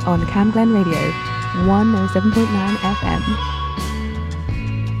Jukebox on Cam Glen Radio, 107.9 FM.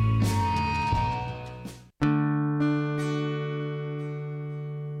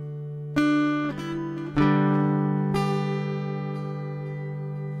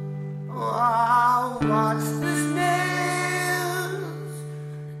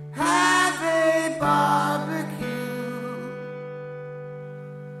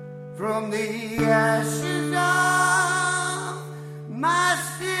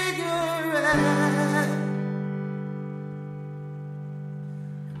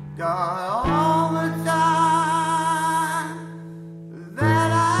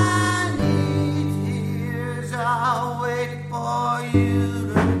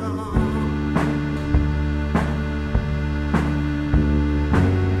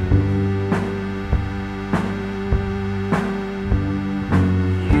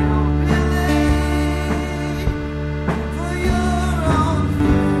 For your own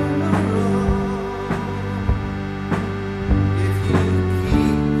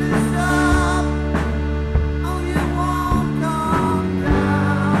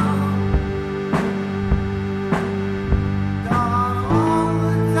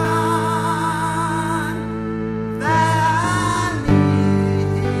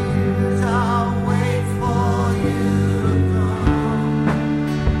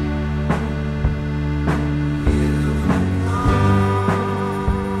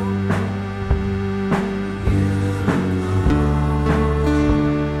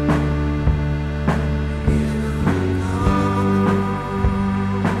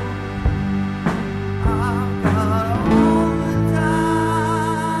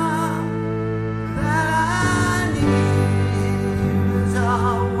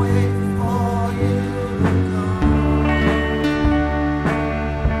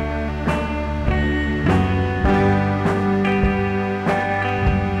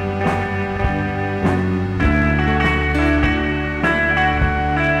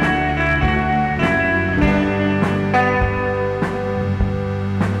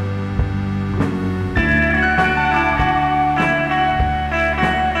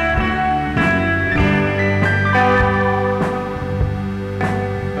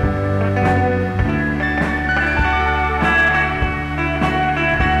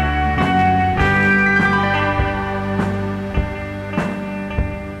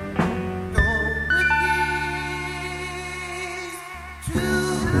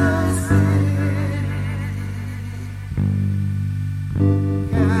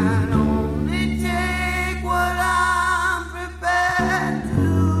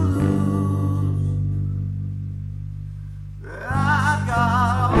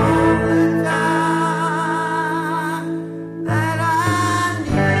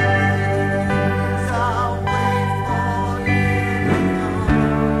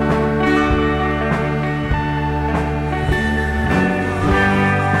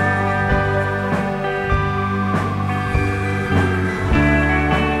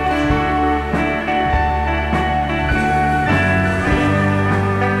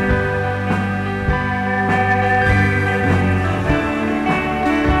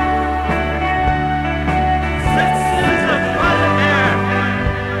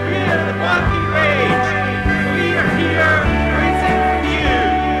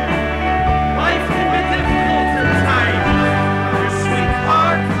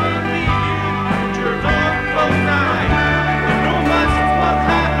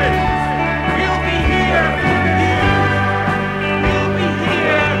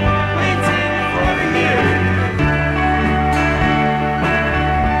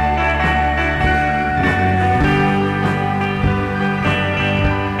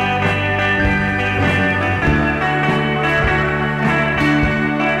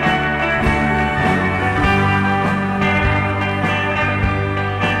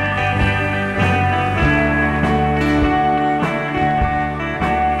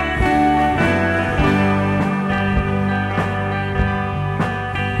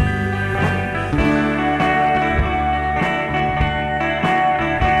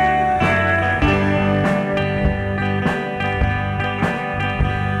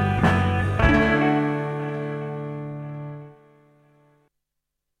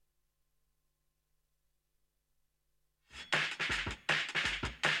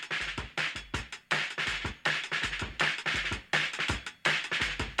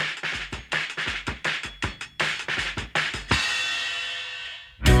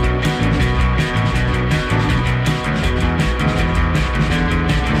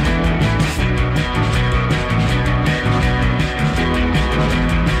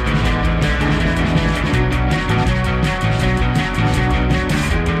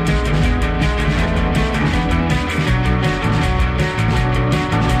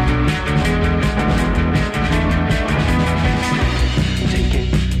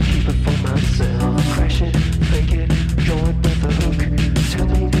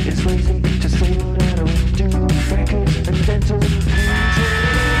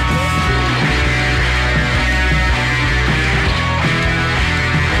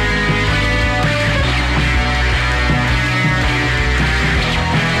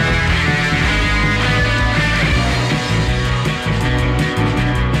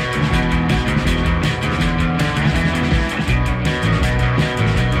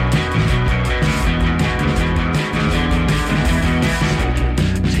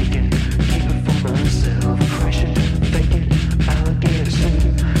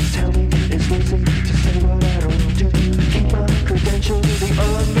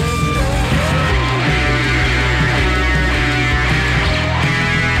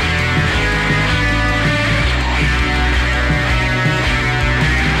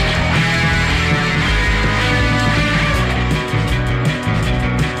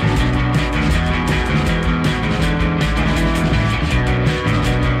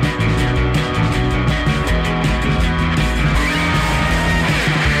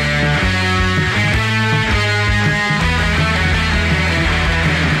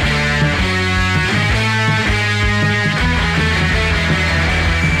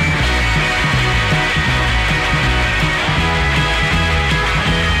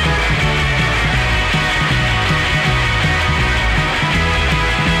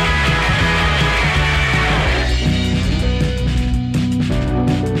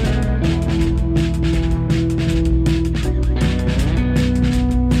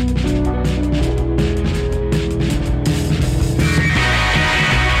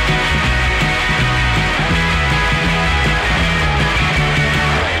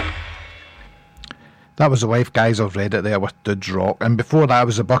That was the Wife Guys of Reddit there with Dudes Rock, and before that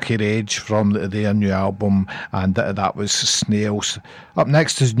was the Bucky Rage from their new album, and that was Snails. Up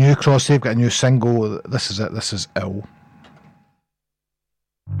next is New Cross. They've got a new single. This is it. This is Ill.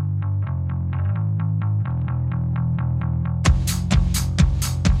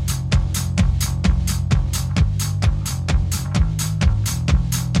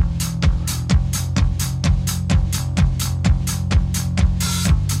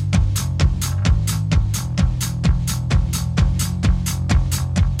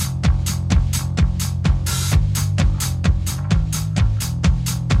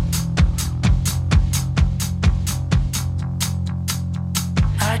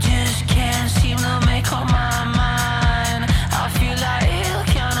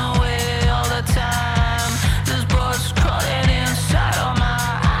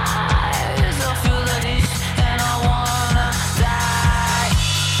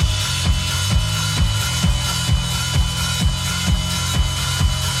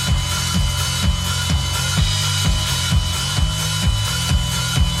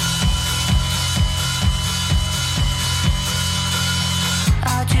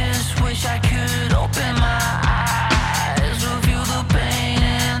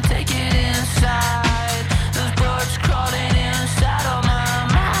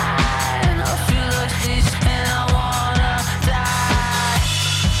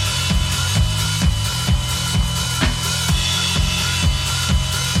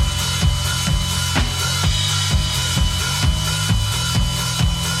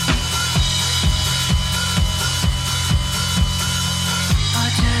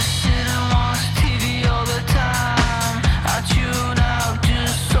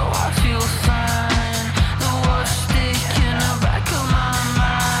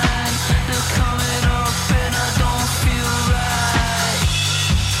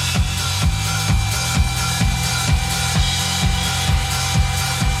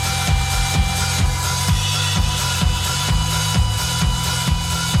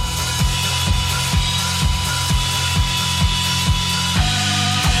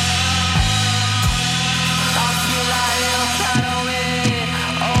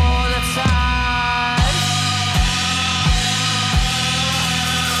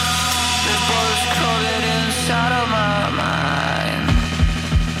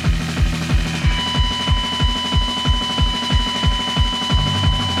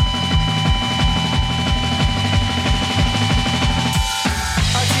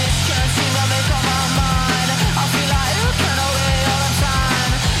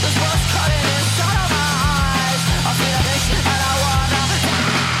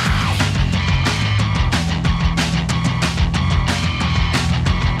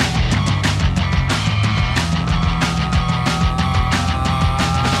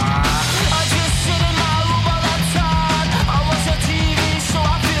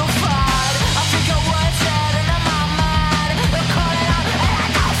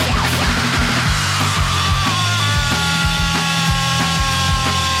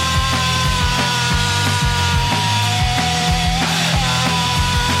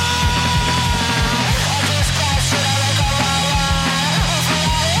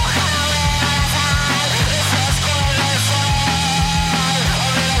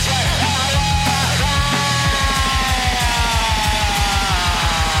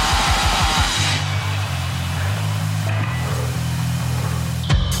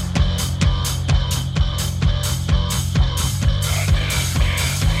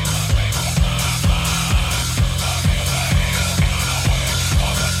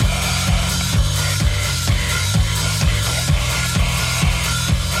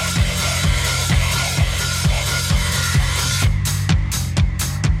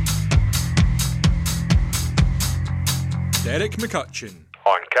 Derek McCutcheon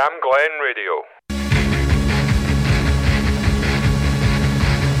on Cam Glen Radio.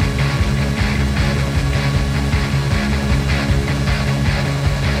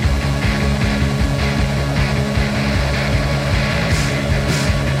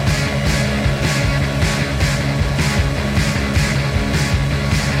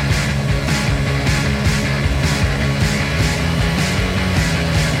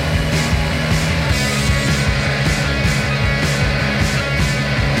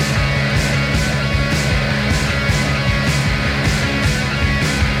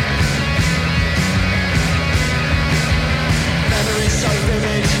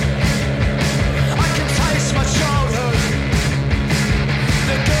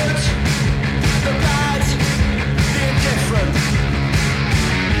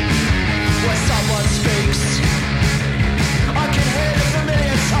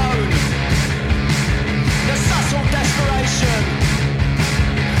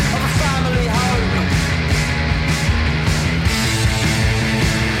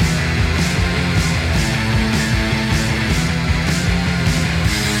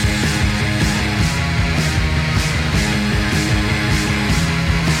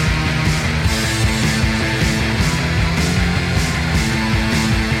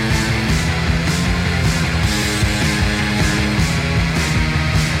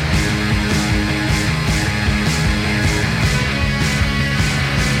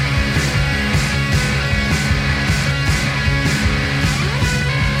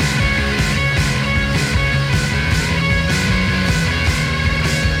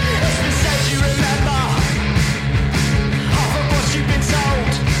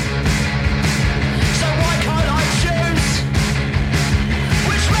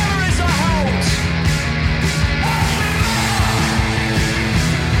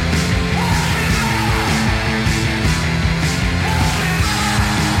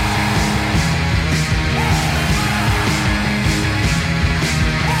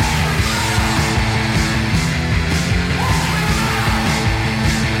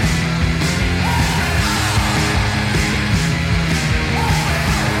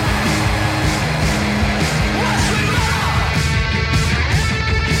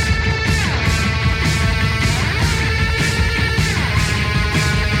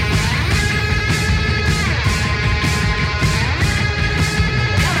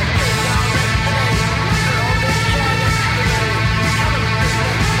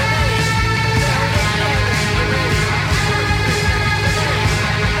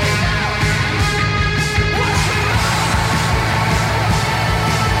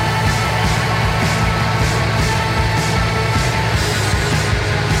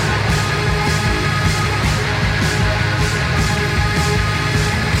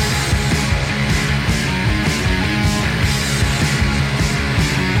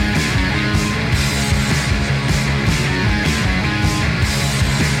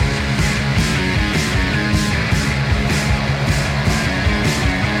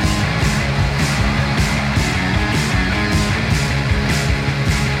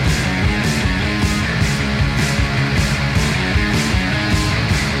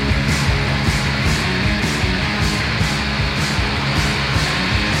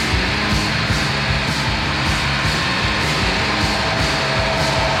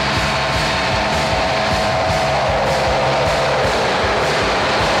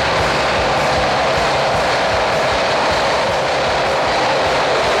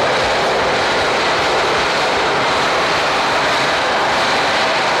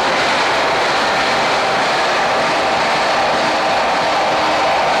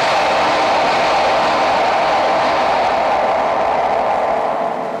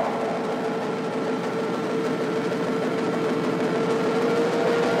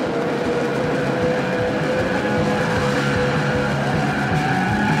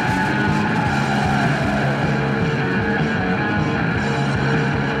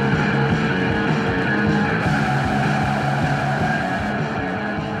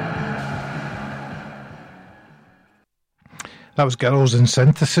 That was Girls in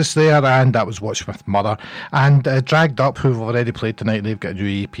Synthesis there, and that was Watch with Mother. And Dragged Up, who've already played tonight, they've got a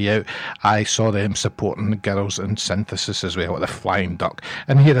new EP out. I saw them supporting Girls in Synthesis as well, at the Flying Duck.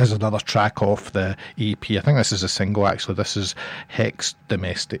 And here is another track off the EP. I think this is a single, actually. This is Hex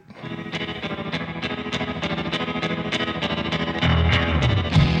Domestic.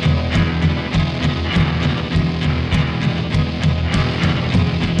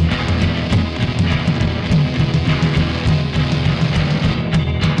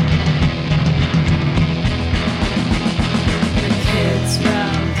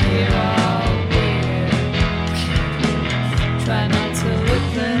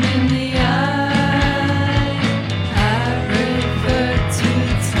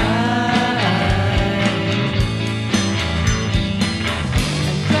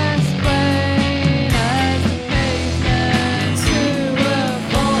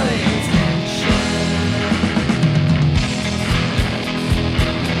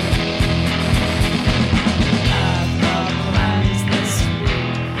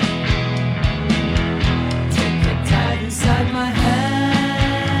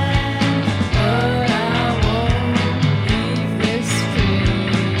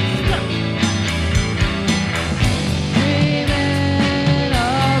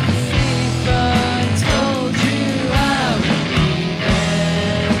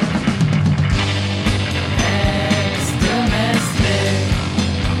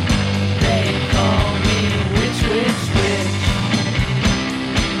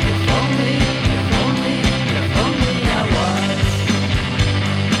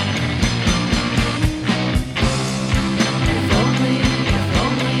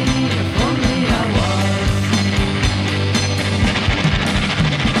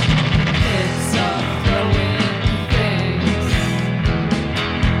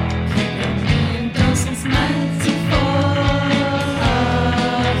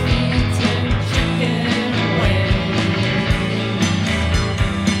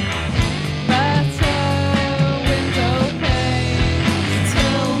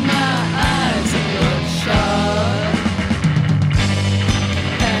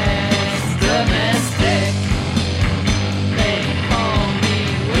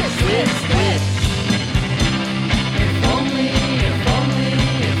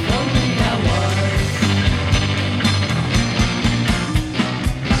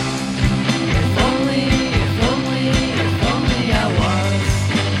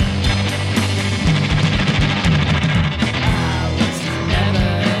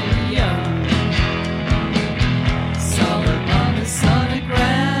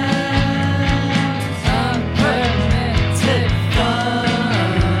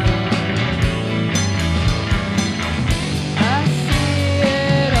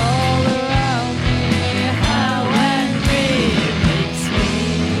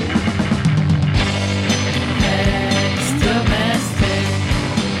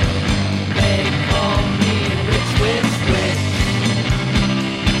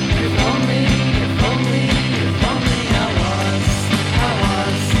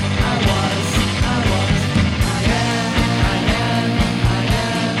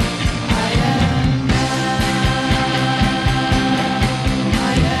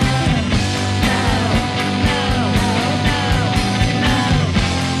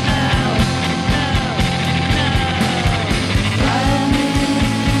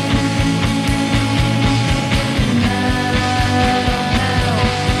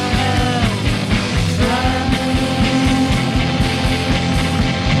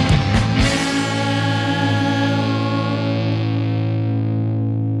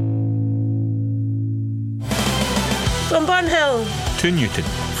 From Burnhill to Newton.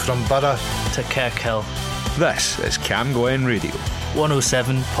 From Borough to Kirkhill. This is Cam Glen Radio.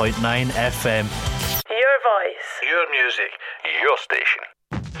 107.9 FM. Your voice. Your music. Your station.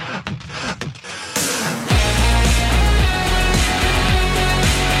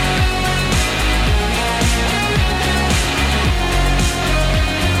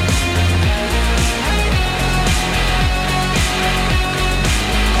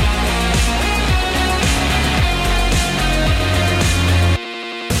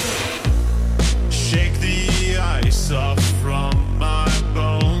 Off from my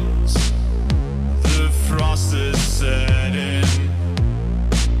bones, the frost is setting.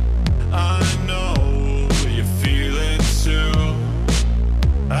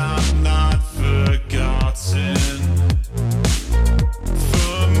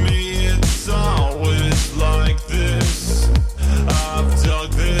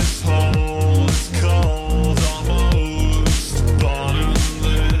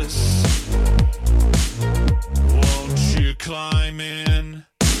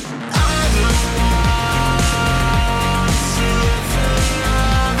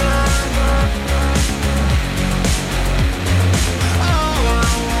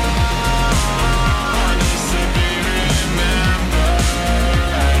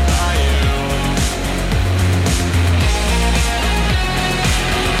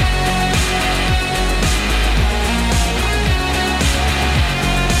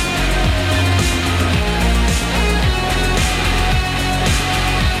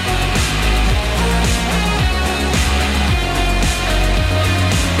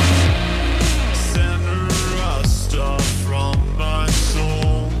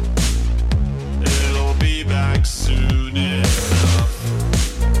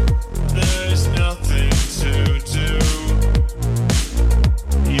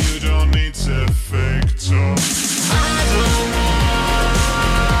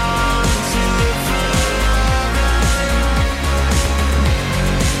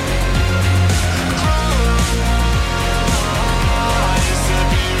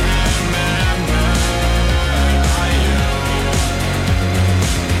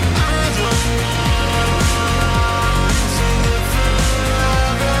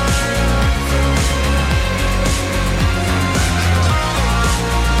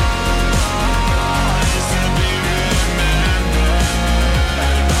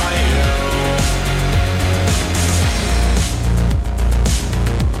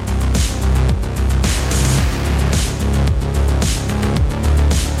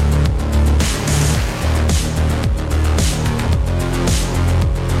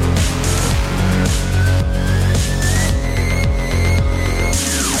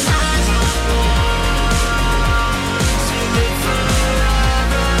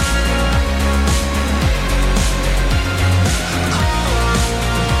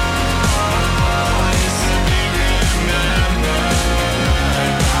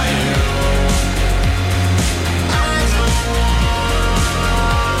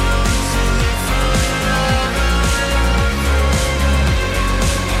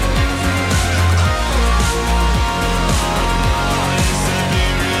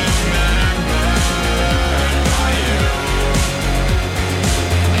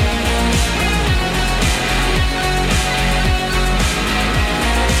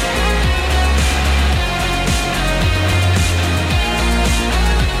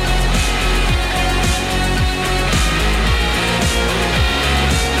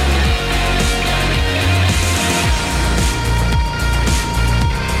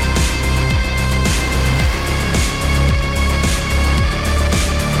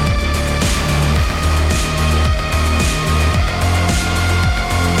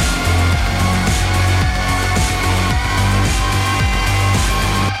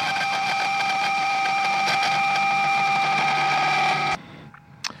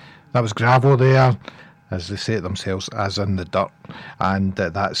 That was Gravel there, as they say it themselves, as in the dirt. And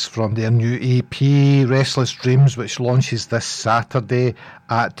that's from their new EP, Restless Dreams, which launches this Saturday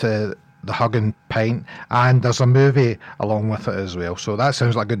at the Hug and Pint. And there's a movie along with it as well. So that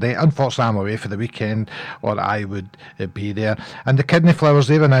sounds like a good night. Unfortunately, I'm away for the weekend, or I would be there. And the Kidney Flowers,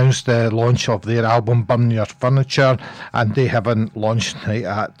 they've announced the launch of their album, Burn Your Furniture. And they have a launch night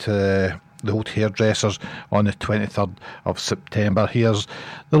at the Old Hairdressers on the 23rd of September. Here's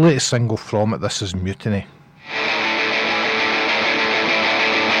the latest single from it. This is Mutiny.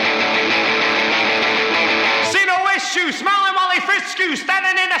 See no issue, smiling while he frisks you,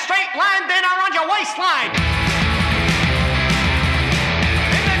 standing in a straight line, then around your waistline.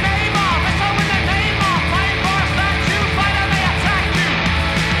 In the name of, so in the name of, fight for a statue, fight or they attack you.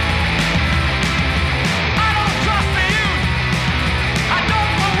 I don't trust the youth, I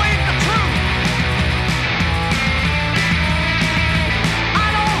don't believe the truth. I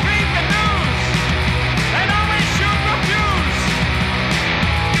don't read the news, and only shoot reviews.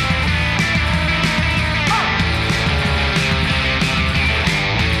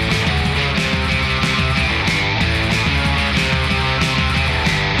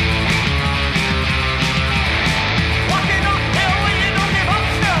 Walking uphill when you don't give up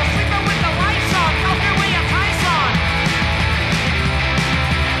still, sleeping with the lights on, talking with your ties on.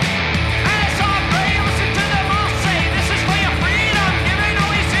 And it's all great, listen to them all say, this is for your freedom, giving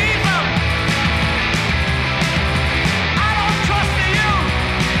only season. I don't trust the youth,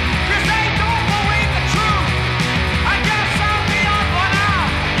 'cause they don't believe the truth. I guess I'm the odd one out,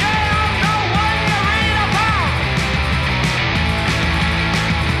 yeah, I'm no one to read about.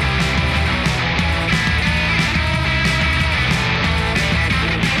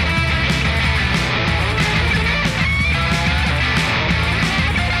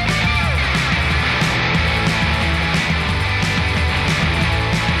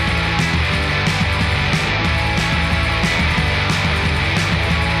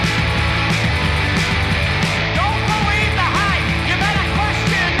 Don't believe the hype, you better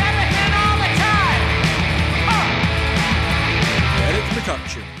question everything all the time. Derek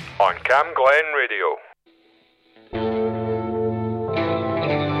McCutcheon on Cam Glen Radio.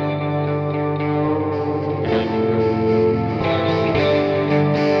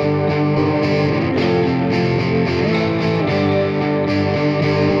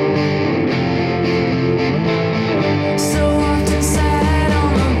 So often sat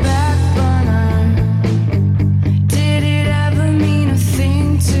on the back burner. Did it ever mean a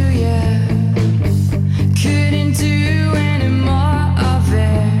thing to you? Couldn't do any more of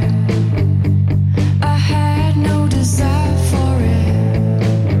it.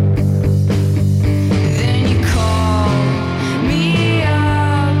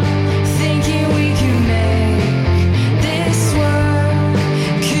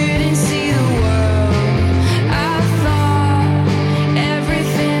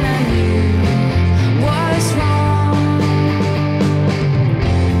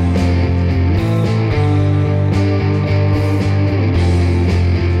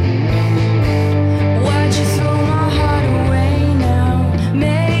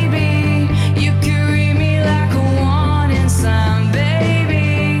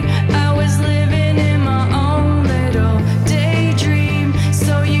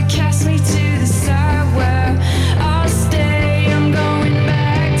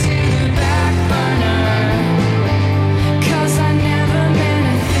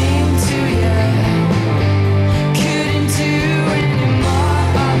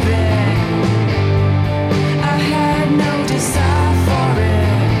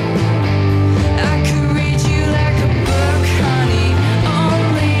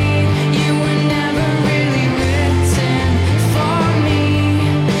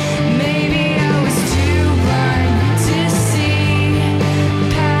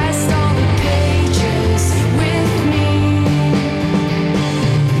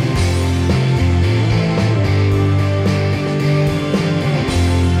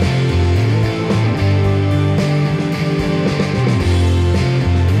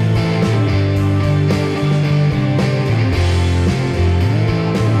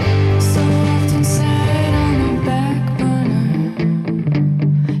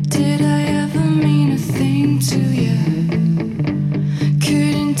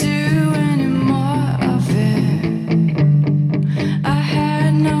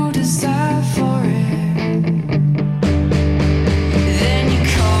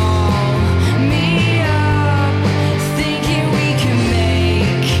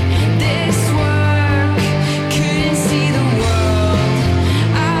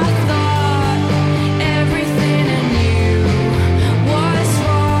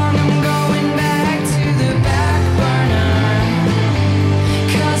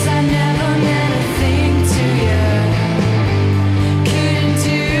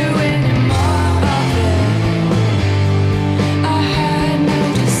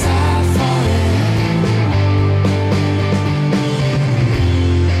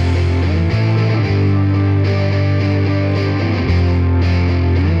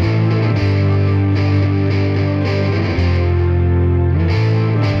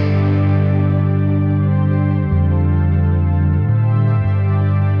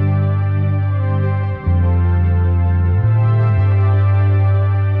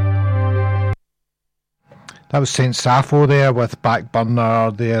 That was Saint Sappho there with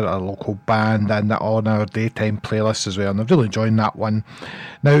Backburner there, a local band, and on our daytime playlist as well. And I'm really enjoying that one.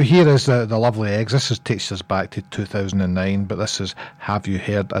 Now here is the Lovely Eggs. This takes us back to 2009, but this is Have You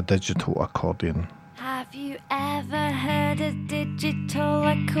Heard a Digital Accordion? Have you ever heard a digital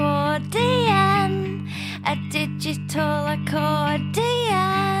accordion? A digital accordion.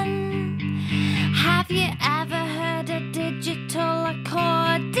 Have you ever heard a digital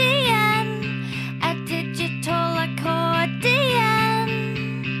accordion? A digital accordion.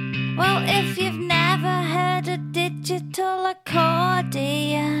 Well, if you've never heard a digital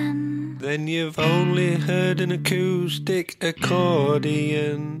accordion, then you've only heard an acoustic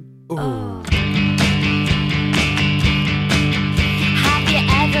accordion. Ooh. Oh. Have you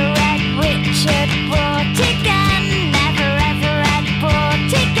ever read Richard Brautigan? Never ever read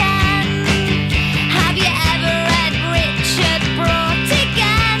Brautigan. Have you ever read Richard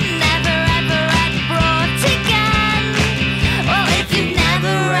Brautigan? Never ever read Brautigan. Well, if you've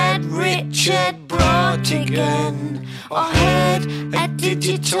never read Richard Brautigan or heard a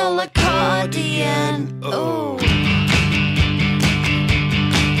digital accordion, oh.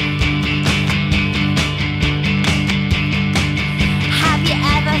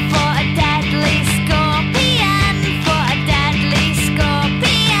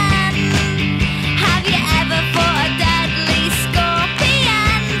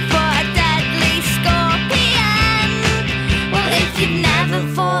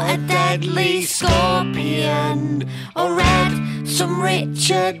 Scorpion, or read some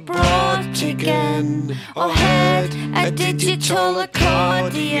Richard Brautigan, or heard a digital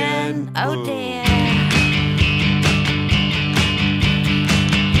accordion. Oh dear.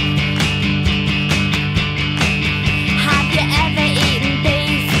 Have you ever eaten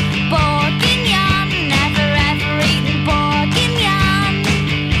beef bourguignon? Never ever eaten bourguignon.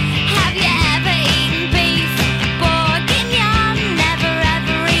 Have you ever eaten beef bourguignon? Never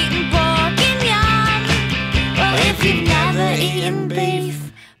ever eaten bourguignon. Well, if you've never eaten beef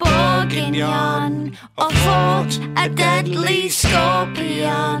bourguignon, or fought a deadly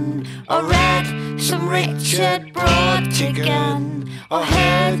scorpion, or read some Richard Brautigan, or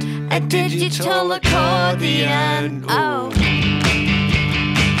heard a digital accordion, oh.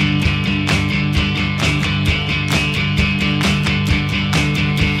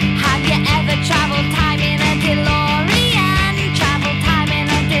 Have you ever travelled time in a DeLorean? Travel time in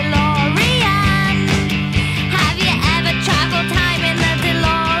a DeLorean. Have you ever travelled time in a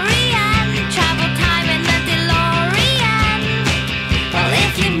DeLorean? Travel time in a DeLorean. Well,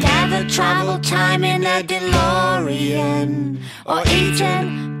 if you've never travelled time in a DeLorean, or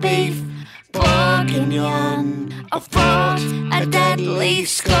eaten beef bourguignon, or fought a deadly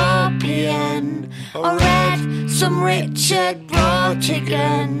scorpion, or read some Richard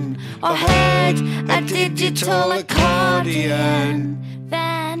Brautigan, or heard a digital accordion,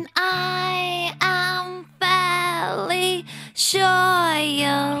 then I am fairly sure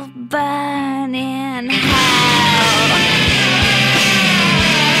you'll burn in hell.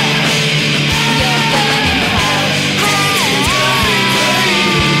 You'll burn in hell.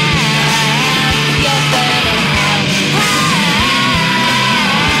 You'll burn in hell.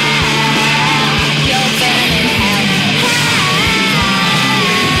 You'll burn in hell.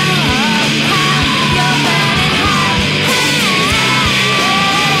 You'll burn in hell.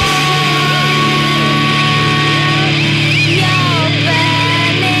 You'll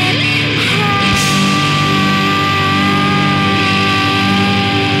burn in hell.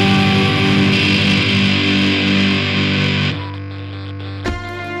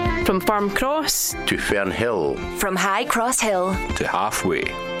 From Farm Cross to Fernhill, from High Cross Hill to Halfway,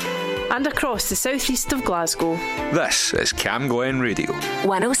 and across the southeast of Glasgow. This is Cam Glen Radio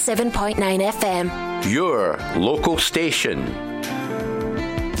 107.9 FM, your local station.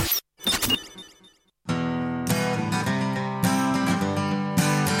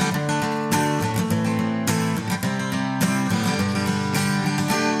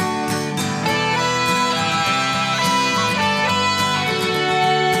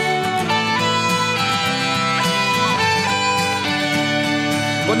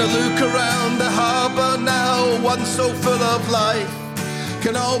 When I look around the harbour now, one so full of life,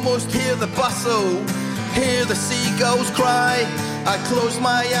 can almost hear the bustle, hear the seagulls cry. I close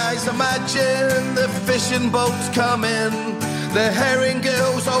my eyes, imagine the fishing boats come in. The herring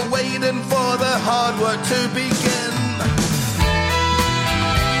girls are waiting for the hard work to begin.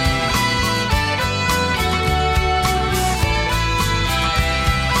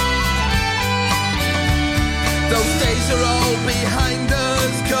 Those days are all behind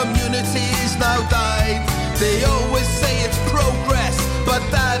us, communities now died. They always say it's progress, but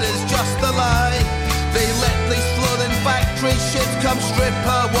that is just a lie. They let these flooding factory ships come strip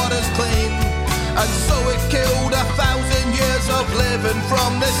her waters clean. And so it killed 1,000 years of living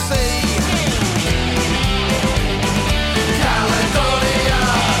from the sea. Caledonia,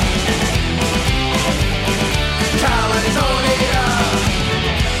 Caledonia,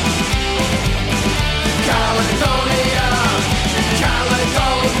 Caledonia, Caledon,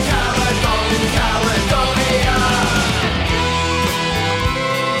 Caledon, Caledonia.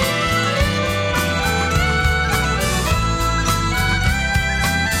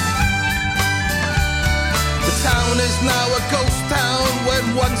 The town is now a ghost town when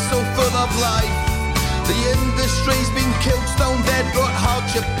once so full of life. The industry's been killed, stone dead, brought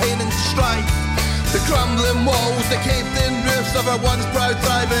hardship, pain and strife. The crumbling walls, the caved-in roofs of our once proud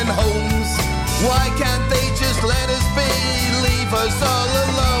thriving homes. Why can't they just let us be, leave us all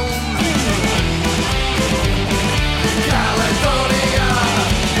alone? Caledonia,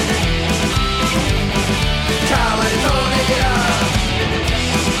 Caledonia,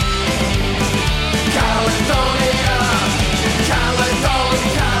 Caledonia, Caledon,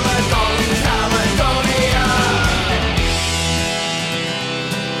 Caledon, Caledonia.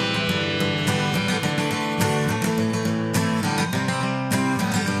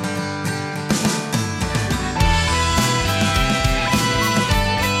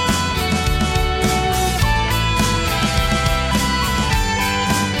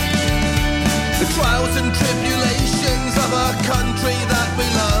 The trials and tribulations of a country that we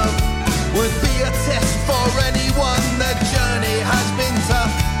love would be a test for anyone. Their journey has been tough,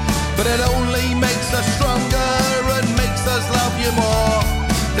 but it only makes us stronger and makes us love you more.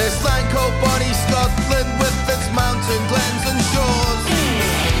 This land called Bonnie Scotland with its mountain glens and shores.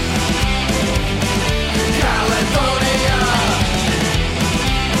 Caledonia,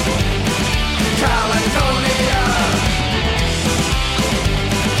 Caledonia,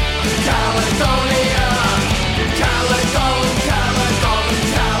 Caledonia, Caledon, Caledon,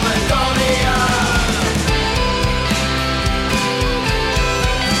 Caledonia.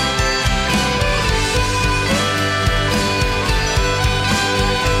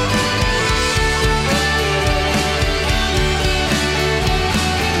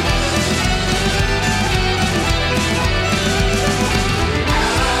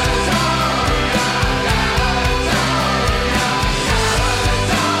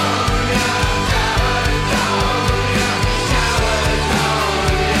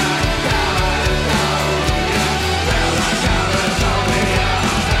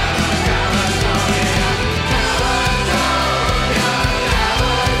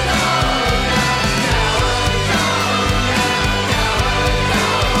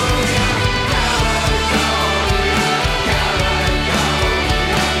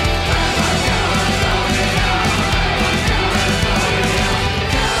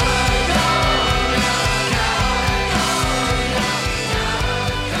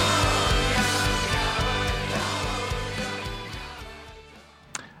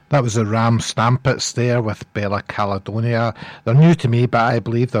 That was the Ram Stampets there with Bella Caledonia. They're new to me, but I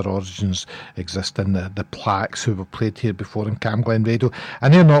believe their origins exist in the Plaques, who have played here before in Camglen Radio.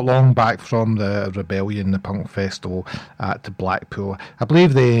 And they're not long back from the Rebellion, the punk festival at Blackpool. I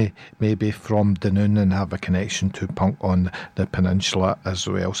believe they may be from Dunoon and have a connection to punk on the peninsula as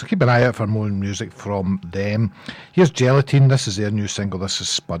well. So keep an eye out for more music from them. Here's Gelatine. This is their new single. This is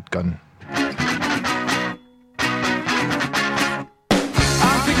Spud Gun.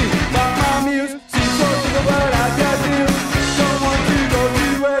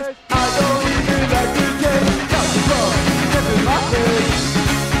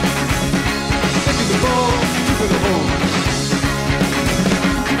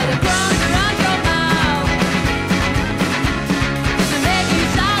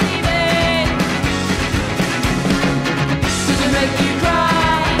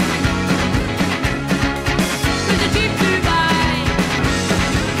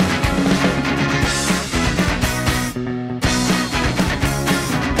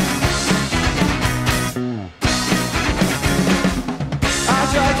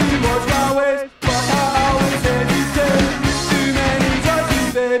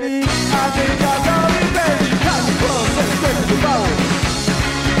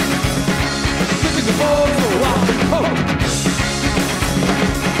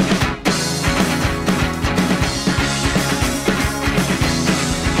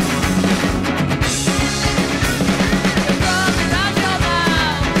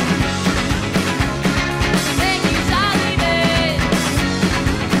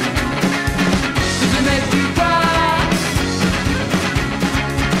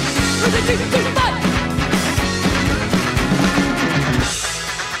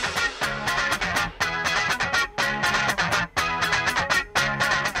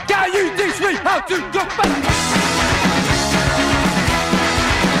 how to go back.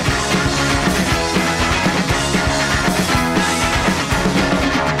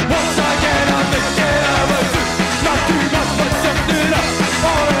 Once again I'm thinking about you. Not too much but something up.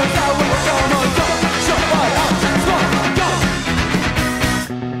 All else I will come on top. Shut my house, smart gun.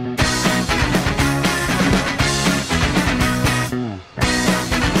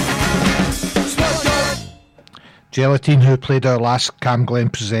 Gelatine, who played our last Cam Glen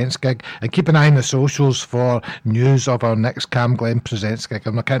Presents gig, and keep an eye on the socials for news of our next Cam Glen Presents gig.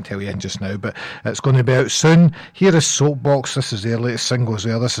 I can't tell you just now, but it's going to be out soon. Here is Soapbox. This is their latest single as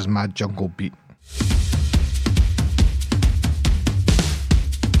well. This is Mad Jungle Beat.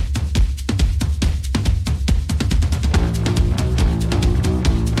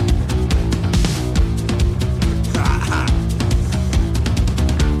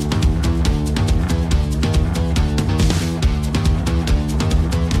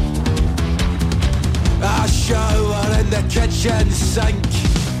 Kitchen sink.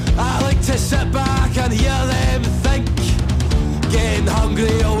 I like to sit back and hear them think. Getting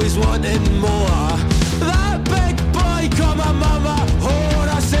hungry, always wanting more. That big boy called my mama whore.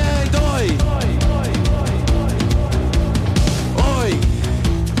 I said, oi, oi,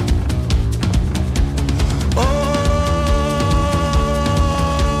 oh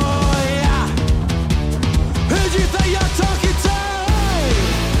yeah. Who do you think you're talking to?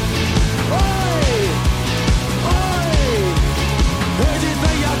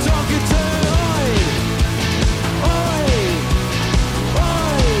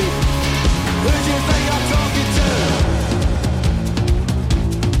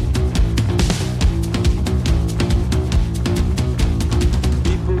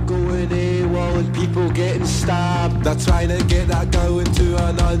 People getting stabbed. They're trying to get that girl into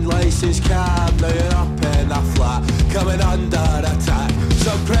an unlicensed cab. Now you're up in a flat, coming under attack.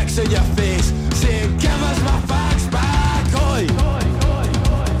 Some pricks in your face, saying, give us my facts back. Oi, oi,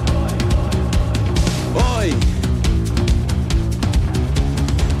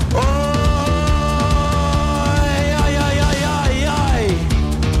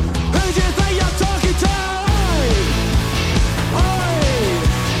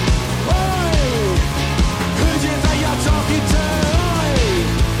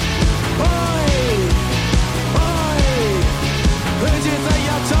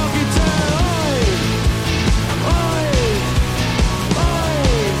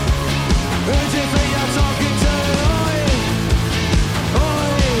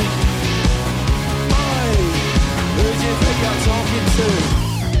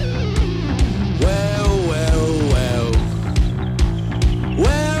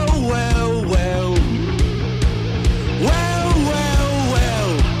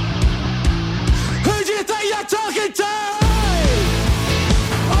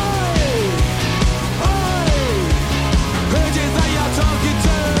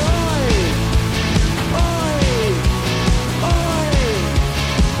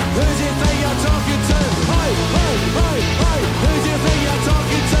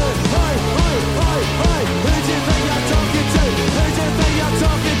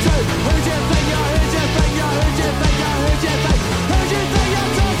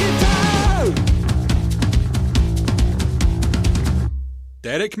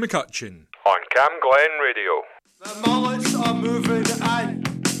 Derek McCutcheon on Cam Glen Radio. The mullets are moving in.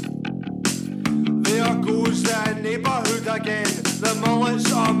 There goes the neighbourhood again. The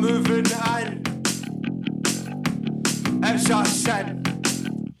mullets are moving in. It's a sin.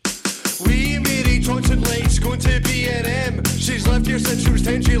 Wee Mary Johnson Lake's going to B&M. She's lived here since she was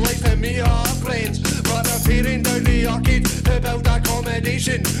 10. She likes to meet her friends, but her parent down the arcade to build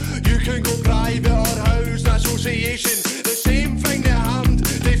accommodation. You can go private or housed association. The same thing that happened,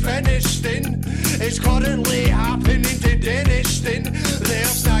 they finished in. It's currently happening to Denniston. They're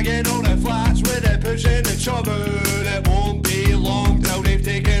snagging all the flats with it, pushing the chubber. It won't be long till they've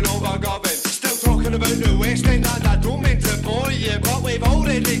taken over government. Still talking about the West End, and I don't mean to bore you, but we've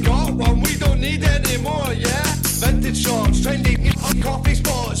already got one. We don't need any more, yeah? Vintage shops, trendy coffee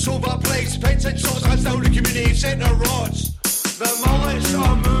spots, overpriced pence and shots, and still the community centre rods. The mullets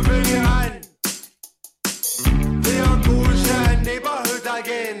are moving in. There goes the neighbourhood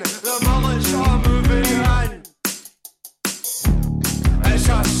again. The mullets are moving in. It's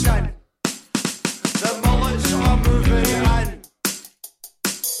a sin. The mullets are moving in.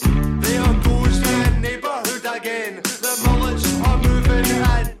 There goes the neighbourhood again. The mullets are moving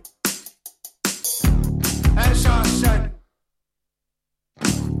in. It's a sin.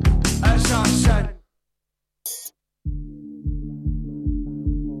 It's a sin.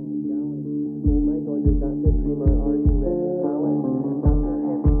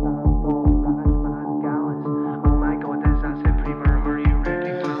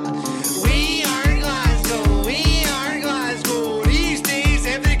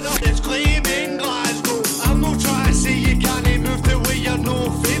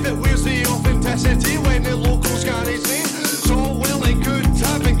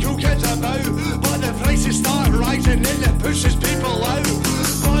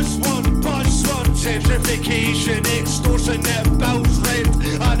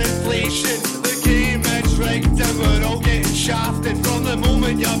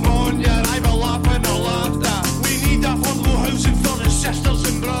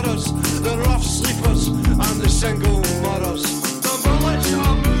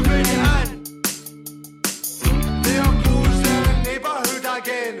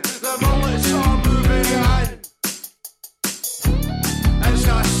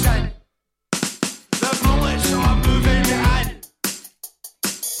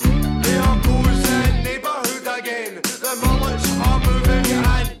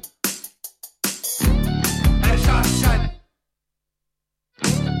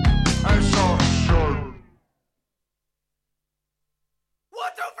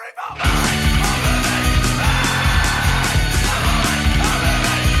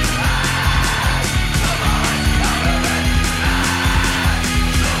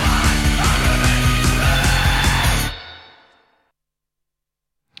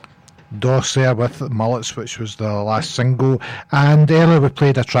 Doss there with Mullets, which was the last single. And earlier we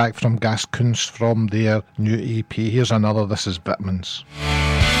played a track from Gaskunst from their new EP. Here's another, this is Bitmans.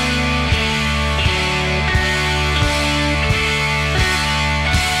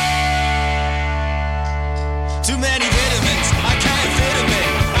 Too many vitamins, I can't fit them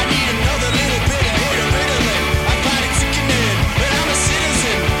in. I need another little bit of Ritalin. I find it sickening, but I'm a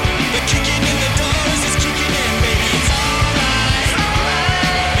citizen. The kicking in the doors is kicking in. Baby, it's alright.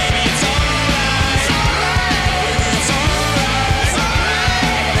 Baby, it's alright. Baby, it's alright.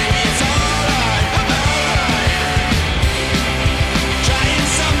 Baby, it's alright. I'm alright. Trying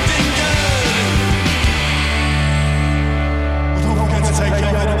something good. Well, don't forget to take your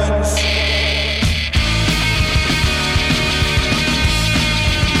vitamins.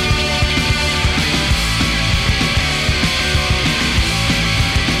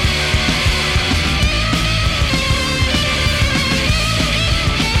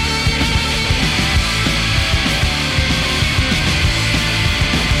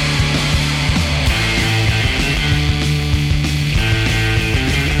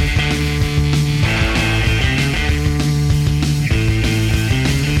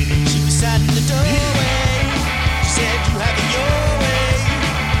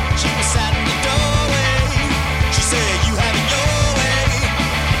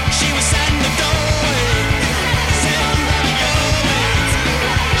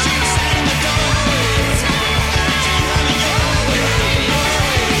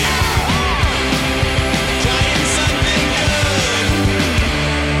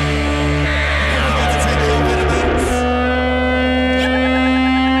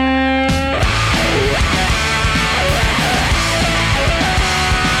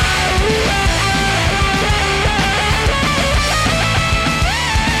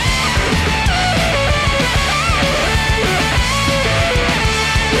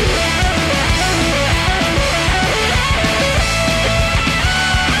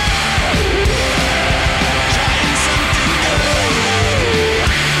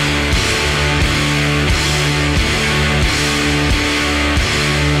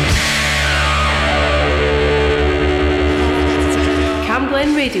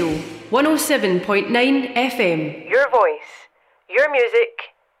 Radio 107.9 FM. Your voice, your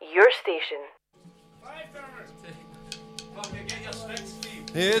music, your station.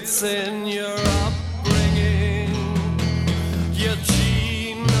 It's in your upbringing, your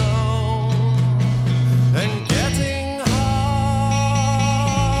genome, and getting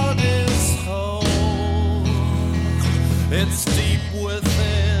hard is home. It's deep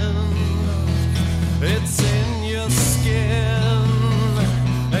within, it's in your skin.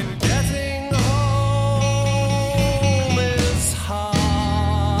 I think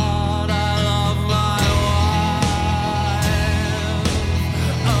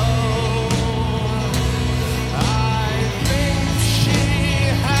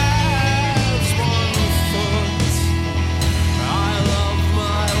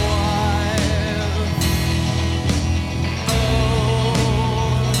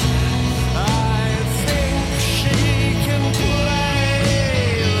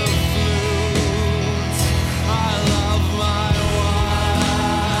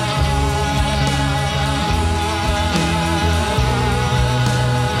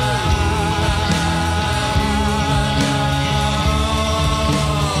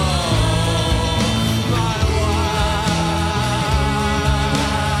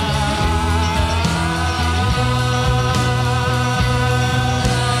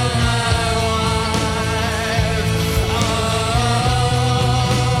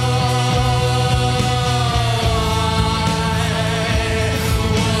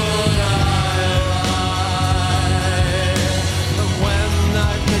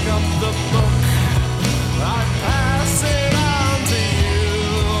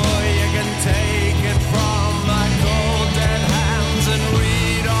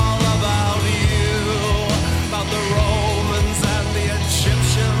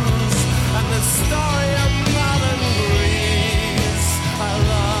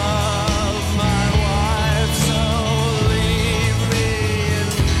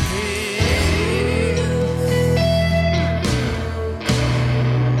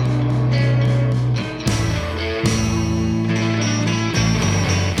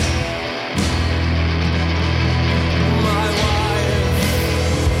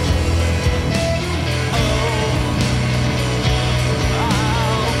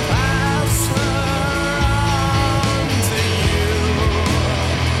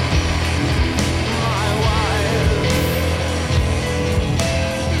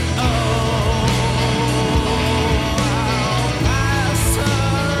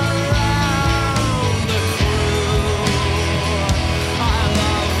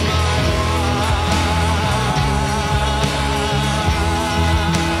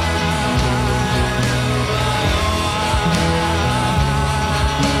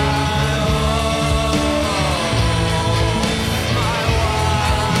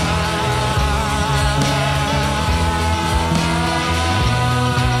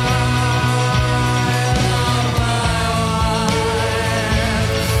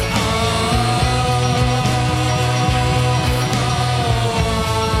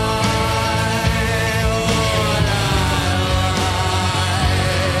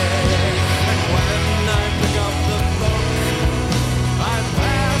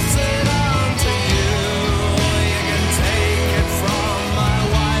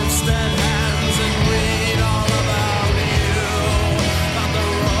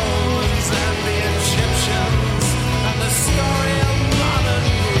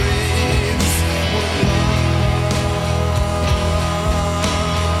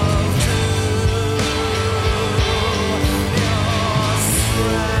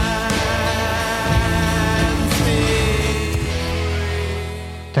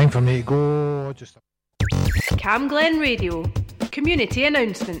Time for me to go. Cam Glen Radio. Community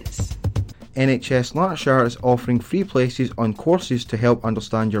announcements. NHS Lanarkshire is offering free places on courses to help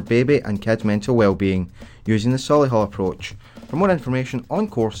understand your baby and kid's mental well-being using the Solihull approach. For more information on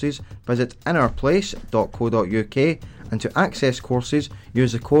courses, visit inourplace.co.uk, and to access courses,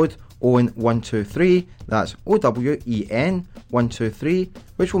 use the code OWEN123, that's OWEN 123,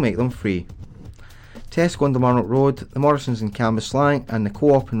 which will make them free. Tesco on Kilmarnock Road, the Morrisons in Cambuslang and the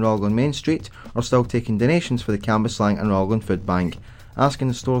Co-op in Raglan Main Street are still taking donations for the Cambuslang and Raglan Food Bank, asking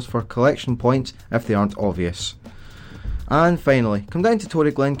the stores for collection points if they aren't obvious. And finally, come down to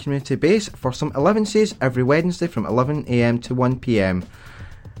Tory Glen Community Base for some 11ses every Wednesday from 11am to 1pm.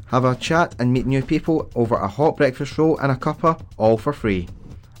 Have a chat and meet new people over a hot breakfast roll and a cuppa, all for free.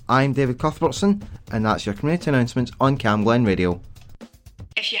 I'm David Cuthbertson, and that's your community announcements on Cam Glen Radio.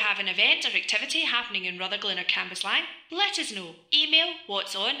 If you have an event or activity happening in Rutherglen or Cambuslang, let us know. Email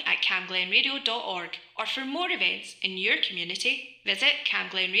whatson@camglenradio.org, or for more events in your community, visit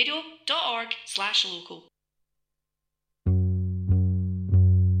camglenradio.org/local.